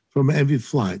automatically from every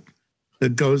flight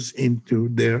that goes into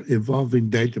their evolving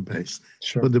database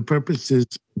for the purposes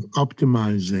of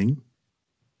optimizing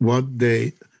what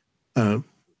they,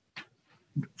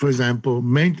 for example,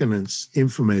 maintenance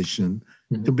information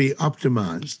to be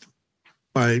optimized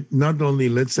by not only,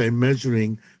 let's say,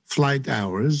 measuring flight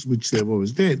hours, which they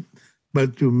always did,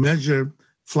 but to measure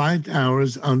flight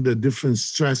hours under different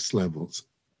stress levels.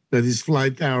 That is,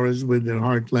 flight hours with their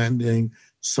hard landing,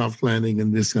 soft landing,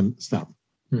 and this kind of stuff.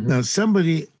 Mm-hmm. Now,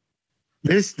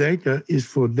 this data is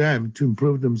for them to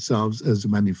improve themselves as a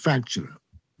manufacturer,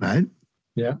 right?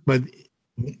 Yeah. But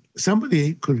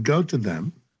somebody could go to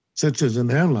them, such as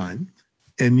an airline,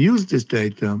 and use this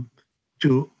data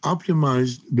to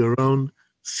optimize their own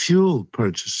fuel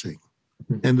purchasing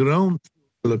and their own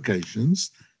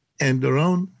locations and their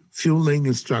own fueling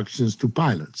instructions to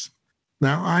pilots.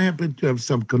 Now, I happen to have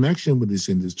some connection with this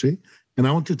industry, and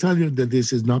I want to tell you that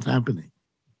this is not happening.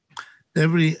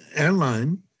 Every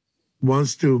airline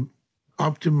wants to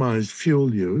optimize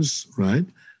fuel use, right?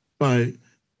 By,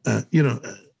 as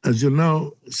you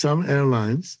know, some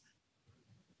airlines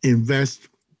invest,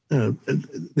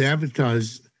 they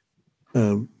advertise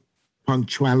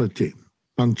punctuality.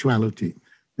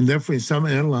 And therefore, in some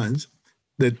airlines,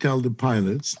 they tell the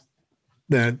pilots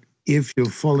that if you're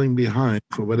falling behind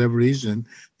for whatever reason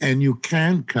and you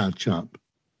can catch up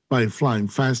by flying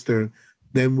faster,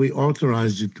 then we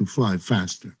authorize you to fly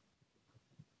faster.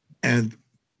 And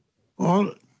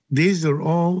these are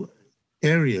all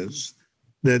areas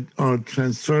that are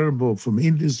transferable from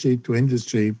industry to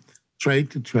industry, trade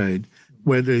to trade,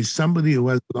 where there is somebody who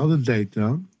has a lot of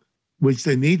data, which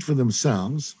they need for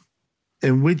themselves,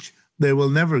 and which they will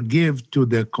never give to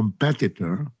their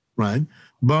competitor, right?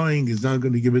 Boeing is not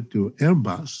going to give it to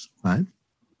Airbus, right?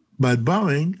 But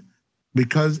Boeing,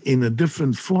 because in a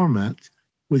different format,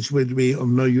 which would be of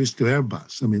no use to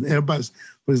Airbus. I mean, Airbus,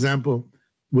 for example,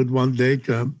 would want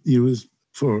data used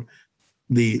for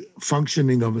the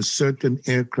functioning of a certain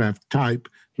aircraft type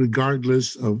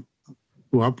regardless of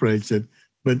who operates it.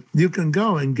 But you can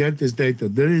go and get this data.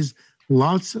 There is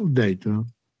lots of data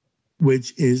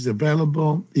which is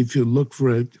available if you look for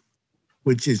it,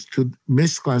 which is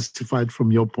misclassified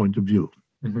from your point of view.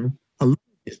 Mm-hmm. A lot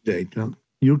of this data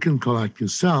you can collect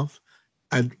yourself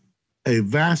at a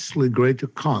vastly greater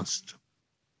cost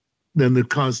than the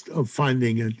cost of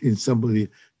finding it in somebody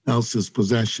else's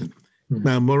possession. Mm-hmm.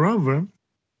 Now, moreover,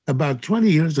 about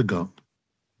 20 years ago,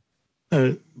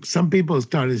 some people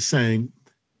started saying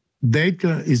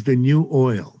data is the new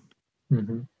oil.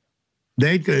 Mm-hmm.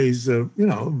 Data is, a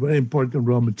very important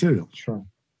raw material. Sure.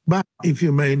 But if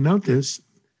you may notice,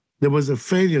 there was a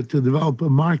failure to develop a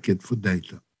market for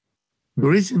data. Mm-hmm. The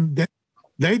reason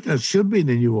data should be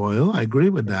the new oil, I agree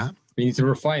with that. You need to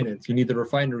refine it. You need the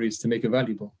refineries to make it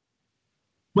valuable.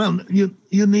 Well, you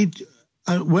need,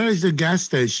 where is the gas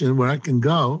station where I can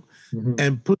go mm-hmm.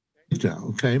 and put data,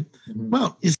 okay? Mm-hmm.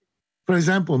 Well, for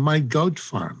example, my goat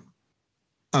farm.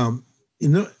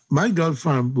 My goat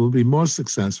farm will be more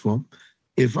successful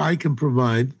if I can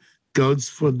provide goats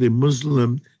for the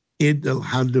Muslim Eid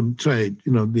al-Haddam trade,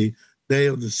 the day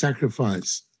of the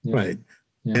sacrifice, yeah. Right?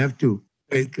 Yeah. You have to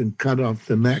take and cut off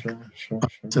the neck of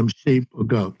some sheep or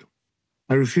goat.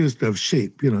 I refuse to have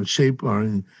sheep. Sheep are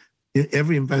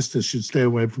every investor should stay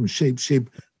away from sheep. Sheep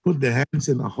put their hands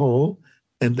in a hole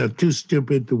and they're too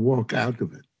stupid to walk out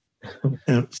of it.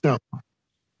 So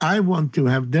I want to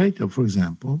have data, for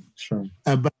example,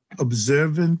 about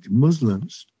observant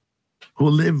Muslims who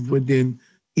live within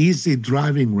easy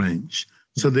driving range,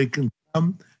 so they can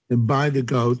come and buy the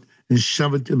goat and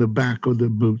shove it in the back of the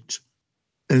boot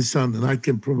and so on. And I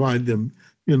can provide them,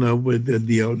 with the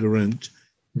deodorant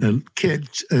and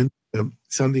kits and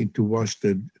something to wash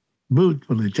the boot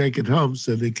when they take it home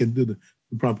so they can do the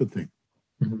proper thing.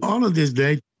 Mm-hmm. All of this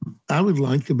data, I would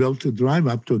like to be able to drive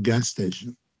up to a gas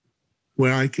station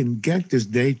where I can get this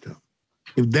data.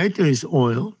 If data is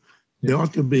oil, there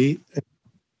ought to be a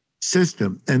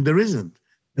system, and there isn't.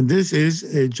 And this is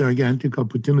a gigantic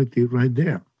opportunity right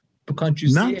there. But can't you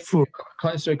see any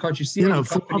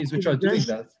companies which are doing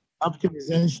that?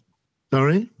 Optimization.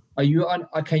 Sorry?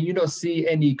 Can you not see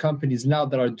any companies now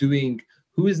that are doing,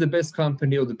 who is the best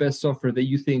company or the best software that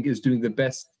you think is doing the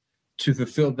best to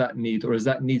fulfill that need, or is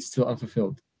that need still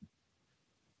unfulfilled?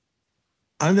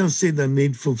 I don't see the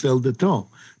need fulfilled at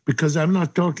all, because I'm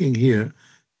not talking here.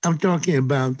 I'm talking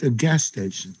about a gas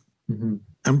station. Mm-hmm.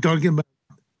 I'm talking about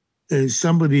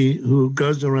somebody who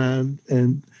goes around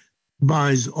and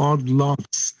buys odd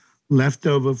lots left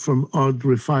over from odd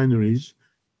refineries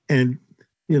and,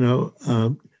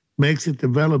 makes it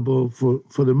available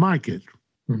for the market.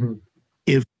 Mm-hmm.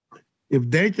 If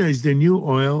data is the new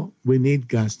oil, we need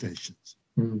gas stations,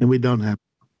 and we don't have.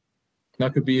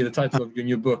 That could be the title of your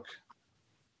new book.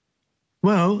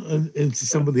 Well, it's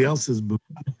somebody else's book.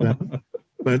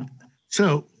 But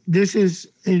so this is,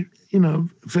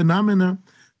 phenomena.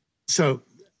 So,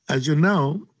 as you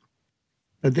know,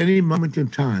 at any moment in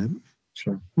time,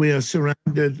 we are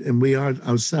surrounded and we are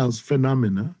ourselves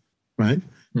phenomena, right?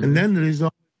 Mm-hmm. And then there is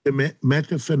all the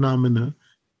meta phenomena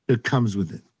that comes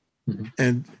with it. Mm-hmm.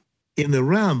 And in the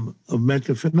realm of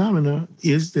meta phenomena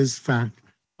is this fact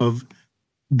of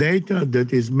data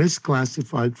that is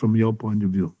misclassified from your point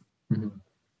of view. Mm-hmm.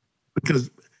 Because,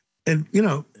 and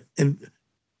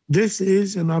this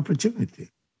is an opportunity.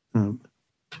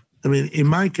 In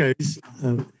my case,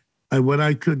 what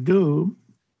I could do,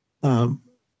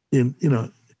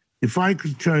 if I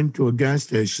could turn to a gas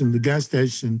station, the gas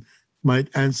station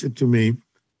might answer to me,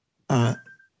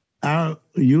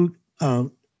 you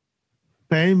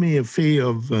pay me a fee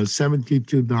of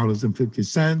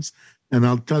 $72.50, and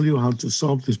I'll tell you how to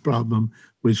solve this problem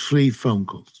with free phone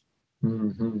calls.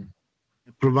 Mm-hmm.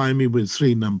 Provide me with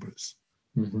 3 numbers.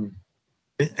 Mm-hmm.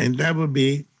 And that would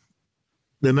be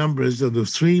the numbers of the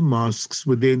 3 mosques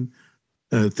within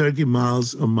 30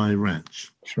 miles of my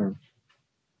ranch. Sure.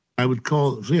 I would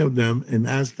call 3 of them and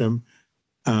ask them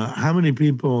how many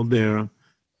people there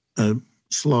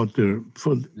slaughter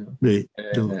for the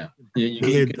you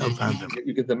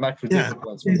get the macro data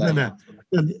points from that.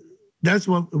 That's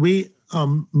what we are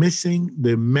missing,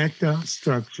 the meta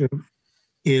structure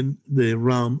in the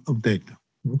realm of data.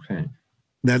 Okay.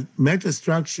 That meta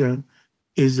structure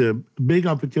is a big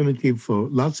opportunity for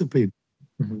lots of people,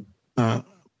 mm-hmm.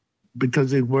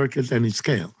 Because they work at any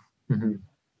scale. Mm-hmm.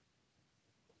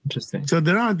 Interesting. So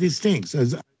there are these things.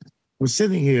 As I was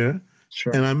sitting here,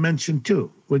 and I mentioned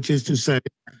 2, which is to say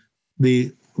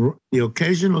the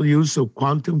occasional use of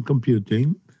quantum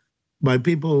computing by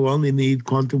people who only need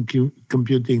quantum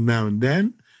computing now and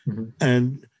then, mm-hmm.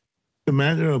 and the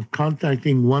matter of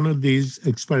contacting one of these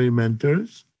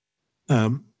experimenters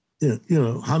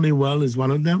Honeywell is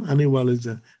one of them. Honeywell is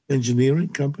an engineering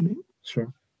company.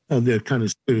 Sure. They're kind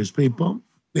of serious people.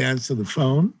 They answer the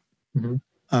phone.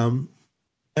 Mm-hmm.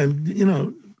 And,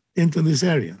 into this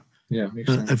area. Yeah,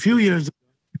 makes sense. A few years ago,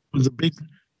 there was a big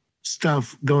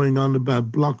stuff going on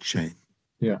about blockchain.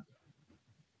 Yeah.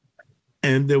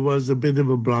 And there was a bit of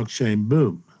a blockchain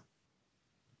boom.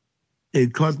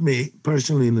 It caught me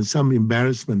personally in some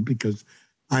embarrassment because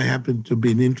I happen to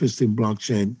be interested in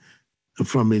blockchain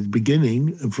from its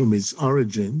beginning, from its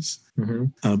origins,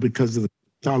 because of the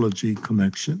technology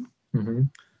connection. Mm-hmm.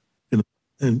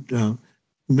 And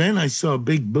then I saw a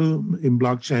big boom in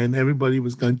blockchain. Everybody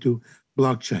was going to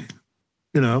blockchain.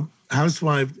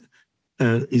 Housewife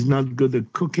is not good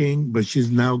at cooking, but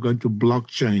she's now going to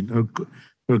blockchain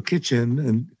her kitchen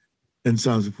and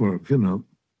so on and so forth.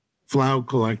 Flower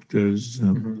collectors,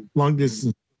 long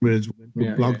distance went to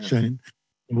blockchain.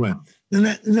 Yeah. Well, and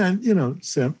then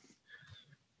so.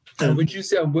 Would you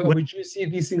see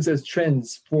these things as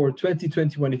trends for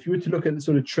 2021? If you were to look at the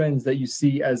sort of trends that you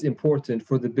see as important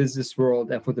for the business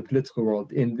world and for the political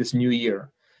world in this new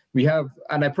year, we have,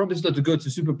 and I promise not to go to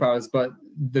superpowers, but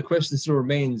the question still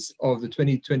remains of the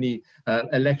 2020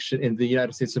 election in the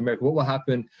United States of America. What will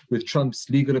happen with Trump's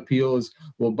legal appeals?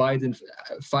 Will Biden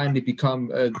finally become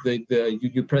the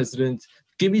new president?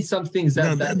 Give me some things that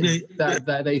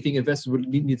you think investors would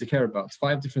need to care about.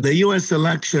 5 different. The U.S.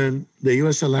 election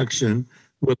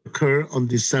will occur on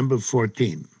December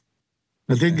 14.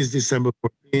 I think it's December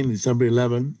 14, December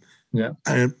 11. Yeah.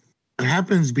 What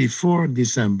happens before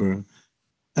December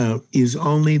is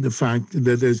only the fact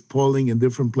that there's polling in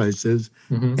different places,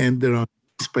 and there are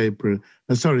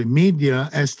media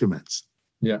estimates.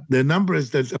 Yeah. The numbers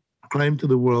that are claimed to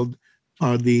the world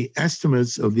are the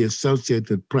estimates of the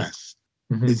Associated Press.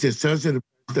 It's the Associated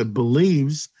Press that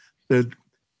believes that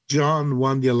John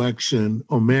won the election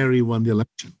or Mary won the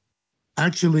election.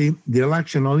 Actually, the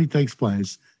election only takes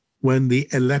place when the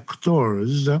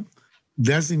electors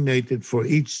designated for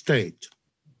each state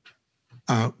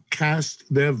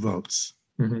cast their votes.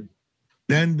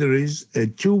 Then there is a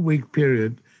 2-week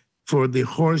period for the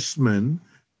horsemen,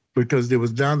 because it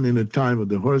was done in a time of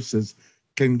the horses,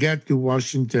 can get to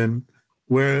Washington,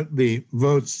 where the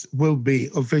votes will be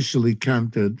officially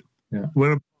counted,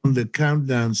 whereupon the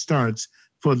countdown starts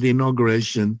for the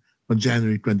inauguration on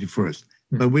January 21st.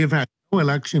 But we've had no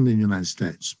election in the United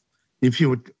States. If you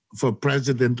were for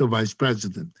president or vice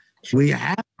president, we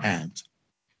have had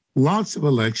lots of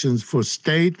elections for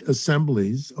state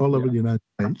assemblies all over the United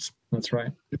States. That's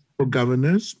right. For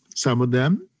governors, some of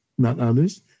them, not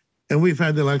others. And we've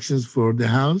had elections for the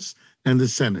House and the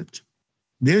Senate.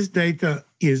 This data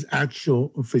is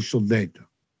actual official data.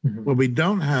 But we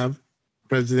don't have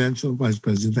presidential, vice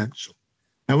presidential.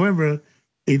 However,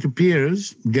 it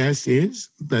appears, guess is,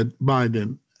 that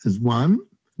Biden has won,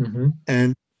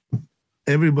 and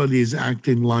everybody is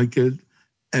acting like it,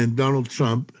 and Donald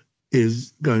Trump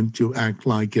is going to act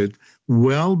like it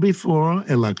well before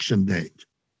election date.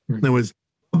 In other words,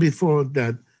 before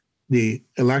that the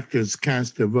electors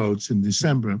cast their votes in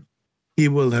December, he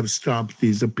will have stopped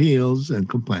these appeals and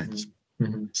complaints.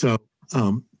 So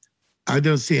I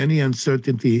don't see any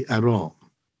uncertainty at all.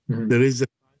 There is an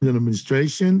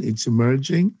administration, it's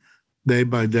emerging day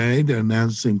by day, they're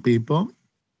announcing people.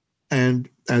 And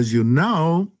as you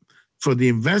know, for the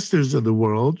investors of the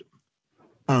world,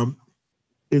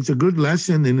 it's a good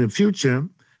lesson in the future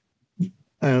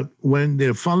when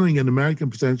they're following an American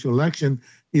presidential election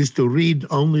is to read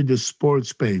only the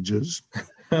sports pages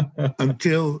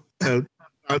until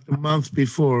about a month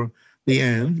before the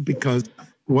end, because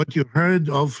what you heard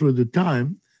all through the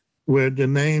time were the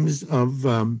names of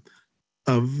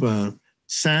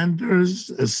Sanders,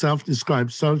 a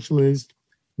self-described socialist.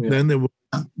 Then there was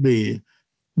the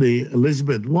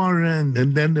Elizabeth Warren,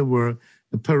 and then there were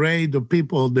a parade of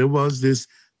people. There was this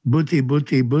booty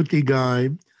guy,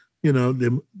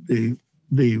 the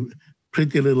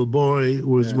pretty little boy who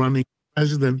was running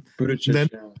president. Then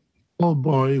old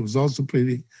boy who was also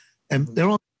pretty. And they're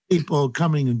all people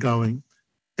coming and going.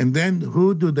 And then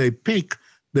who do they pick?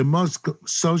 The most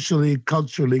socially,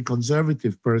 culturally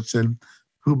conservative person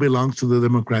who belongs to the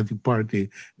Democratic Party,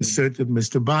 a certain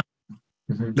Mr.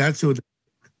 Biden. That's who.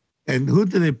 And who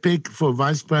did they pick for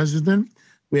vice president?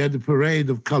 We had a parade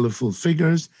of colorful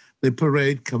figures. They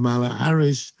parade Kamala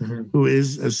Harris, who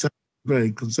is a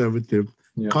very conservative,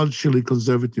 culturally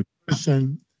conservative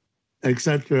person,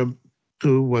 etc.,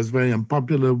 who was very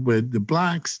unpopular with the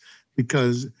blacks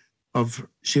because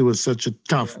she was such a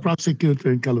tough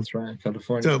prosecutor in California. That's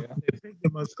right, California. So they picked the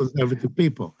most conservative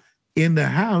people. In the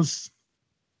House,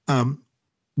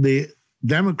 the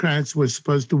Democrats were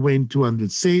supposed to win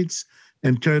 200 seats.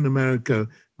 and turn America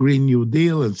Green New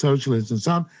Deal and socialist and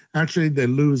so on. Actually, they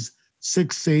lose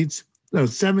 7 seats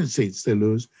they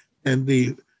lose, and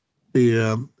the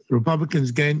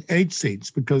Republicans gain 8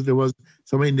 seats because there was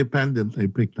some independent they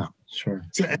picked up. Sure.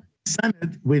 So in the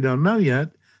Senate, we don't know yet,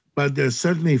 but there's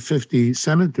certainly 50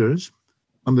 senators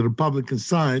on the Republican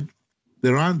side.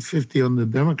 There aren't 50 on the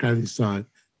Democratic side.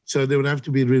 So they would have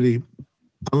to be really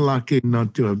unlucky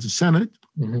not to have the Senate.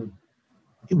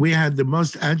 Mm-hmm. We had the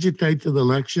most agitated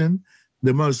election,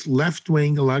 the most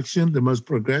left-wing election, the most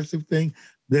progressive thing.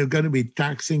 They're going to be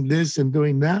taxing this and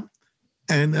doing that.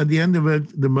 And at the end of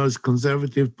it, the most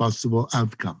conservative possible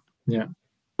outcome. Yeah.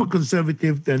 More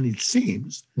conservative than it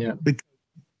seems. Yeah. Because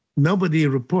nobody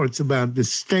reports about the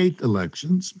state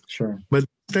elections. Sure. But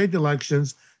state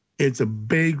elections, it's a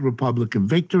big Republican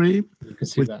victory,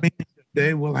 which means that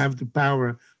they will have the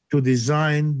power to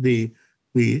design the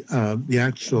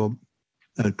actual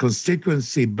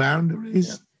constituency boundaries,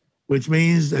 yeah. Which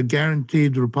means a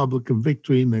guaranteed Republican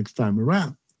victory next time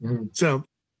around. Mm-hmm. So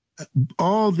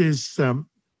all this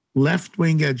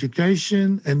left-wing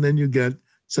agitation, and then you get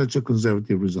such a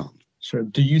conservative result. Sure.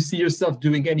 Do you see yourself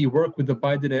doing any work with the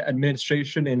Biden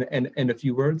administration in a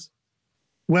few words?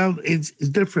 Well, it's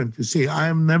different. You see, I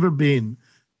have never been,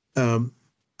 I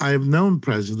have known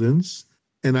presidents,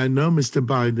 and I know Mr.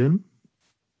 Biden.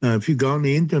 If you go on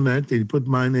the internet and you put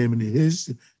my name in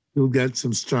his, you'll get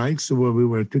some strikes where we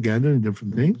were together in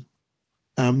different things.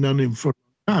 I've known him for a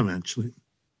long time, actually.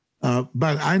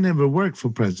 But I never worked for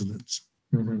presidents.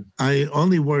 Mm-hmm. I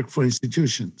only work for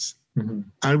institutions. Mm-hmm.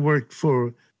 I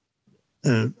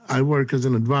work as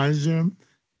an advisor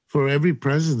for every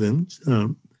president.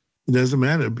 It doesn't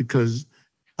matter because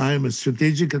I am a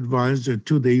strategic advisor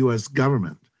to the U.S.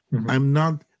 government. Mm-hmm. I'm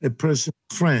not a personal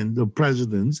friend of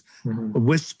presidents, mm-hmm.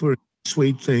 whispering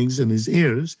sweet things in his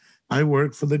ears. I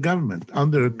work for the government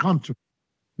under a contract.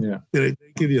 Yeah, they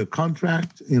give you a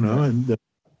contract,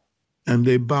 and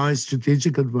they buy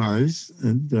strategic advice,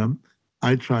 and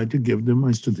I try to give them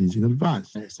my strategic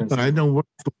advice. But I don't work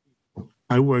for people.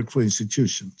 I work for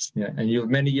institutions. Yeah, and you have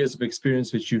many years of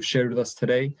experience, which you've shared with us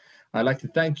today. I'd like to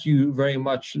thank you very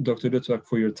much, Dr. Luttwak,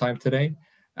 for your time today.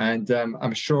 And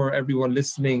I'm sure everyone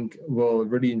listening will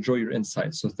really enjoy your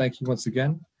insights. So thank you once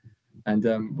again. And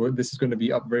this is going to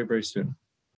be up very, very soon.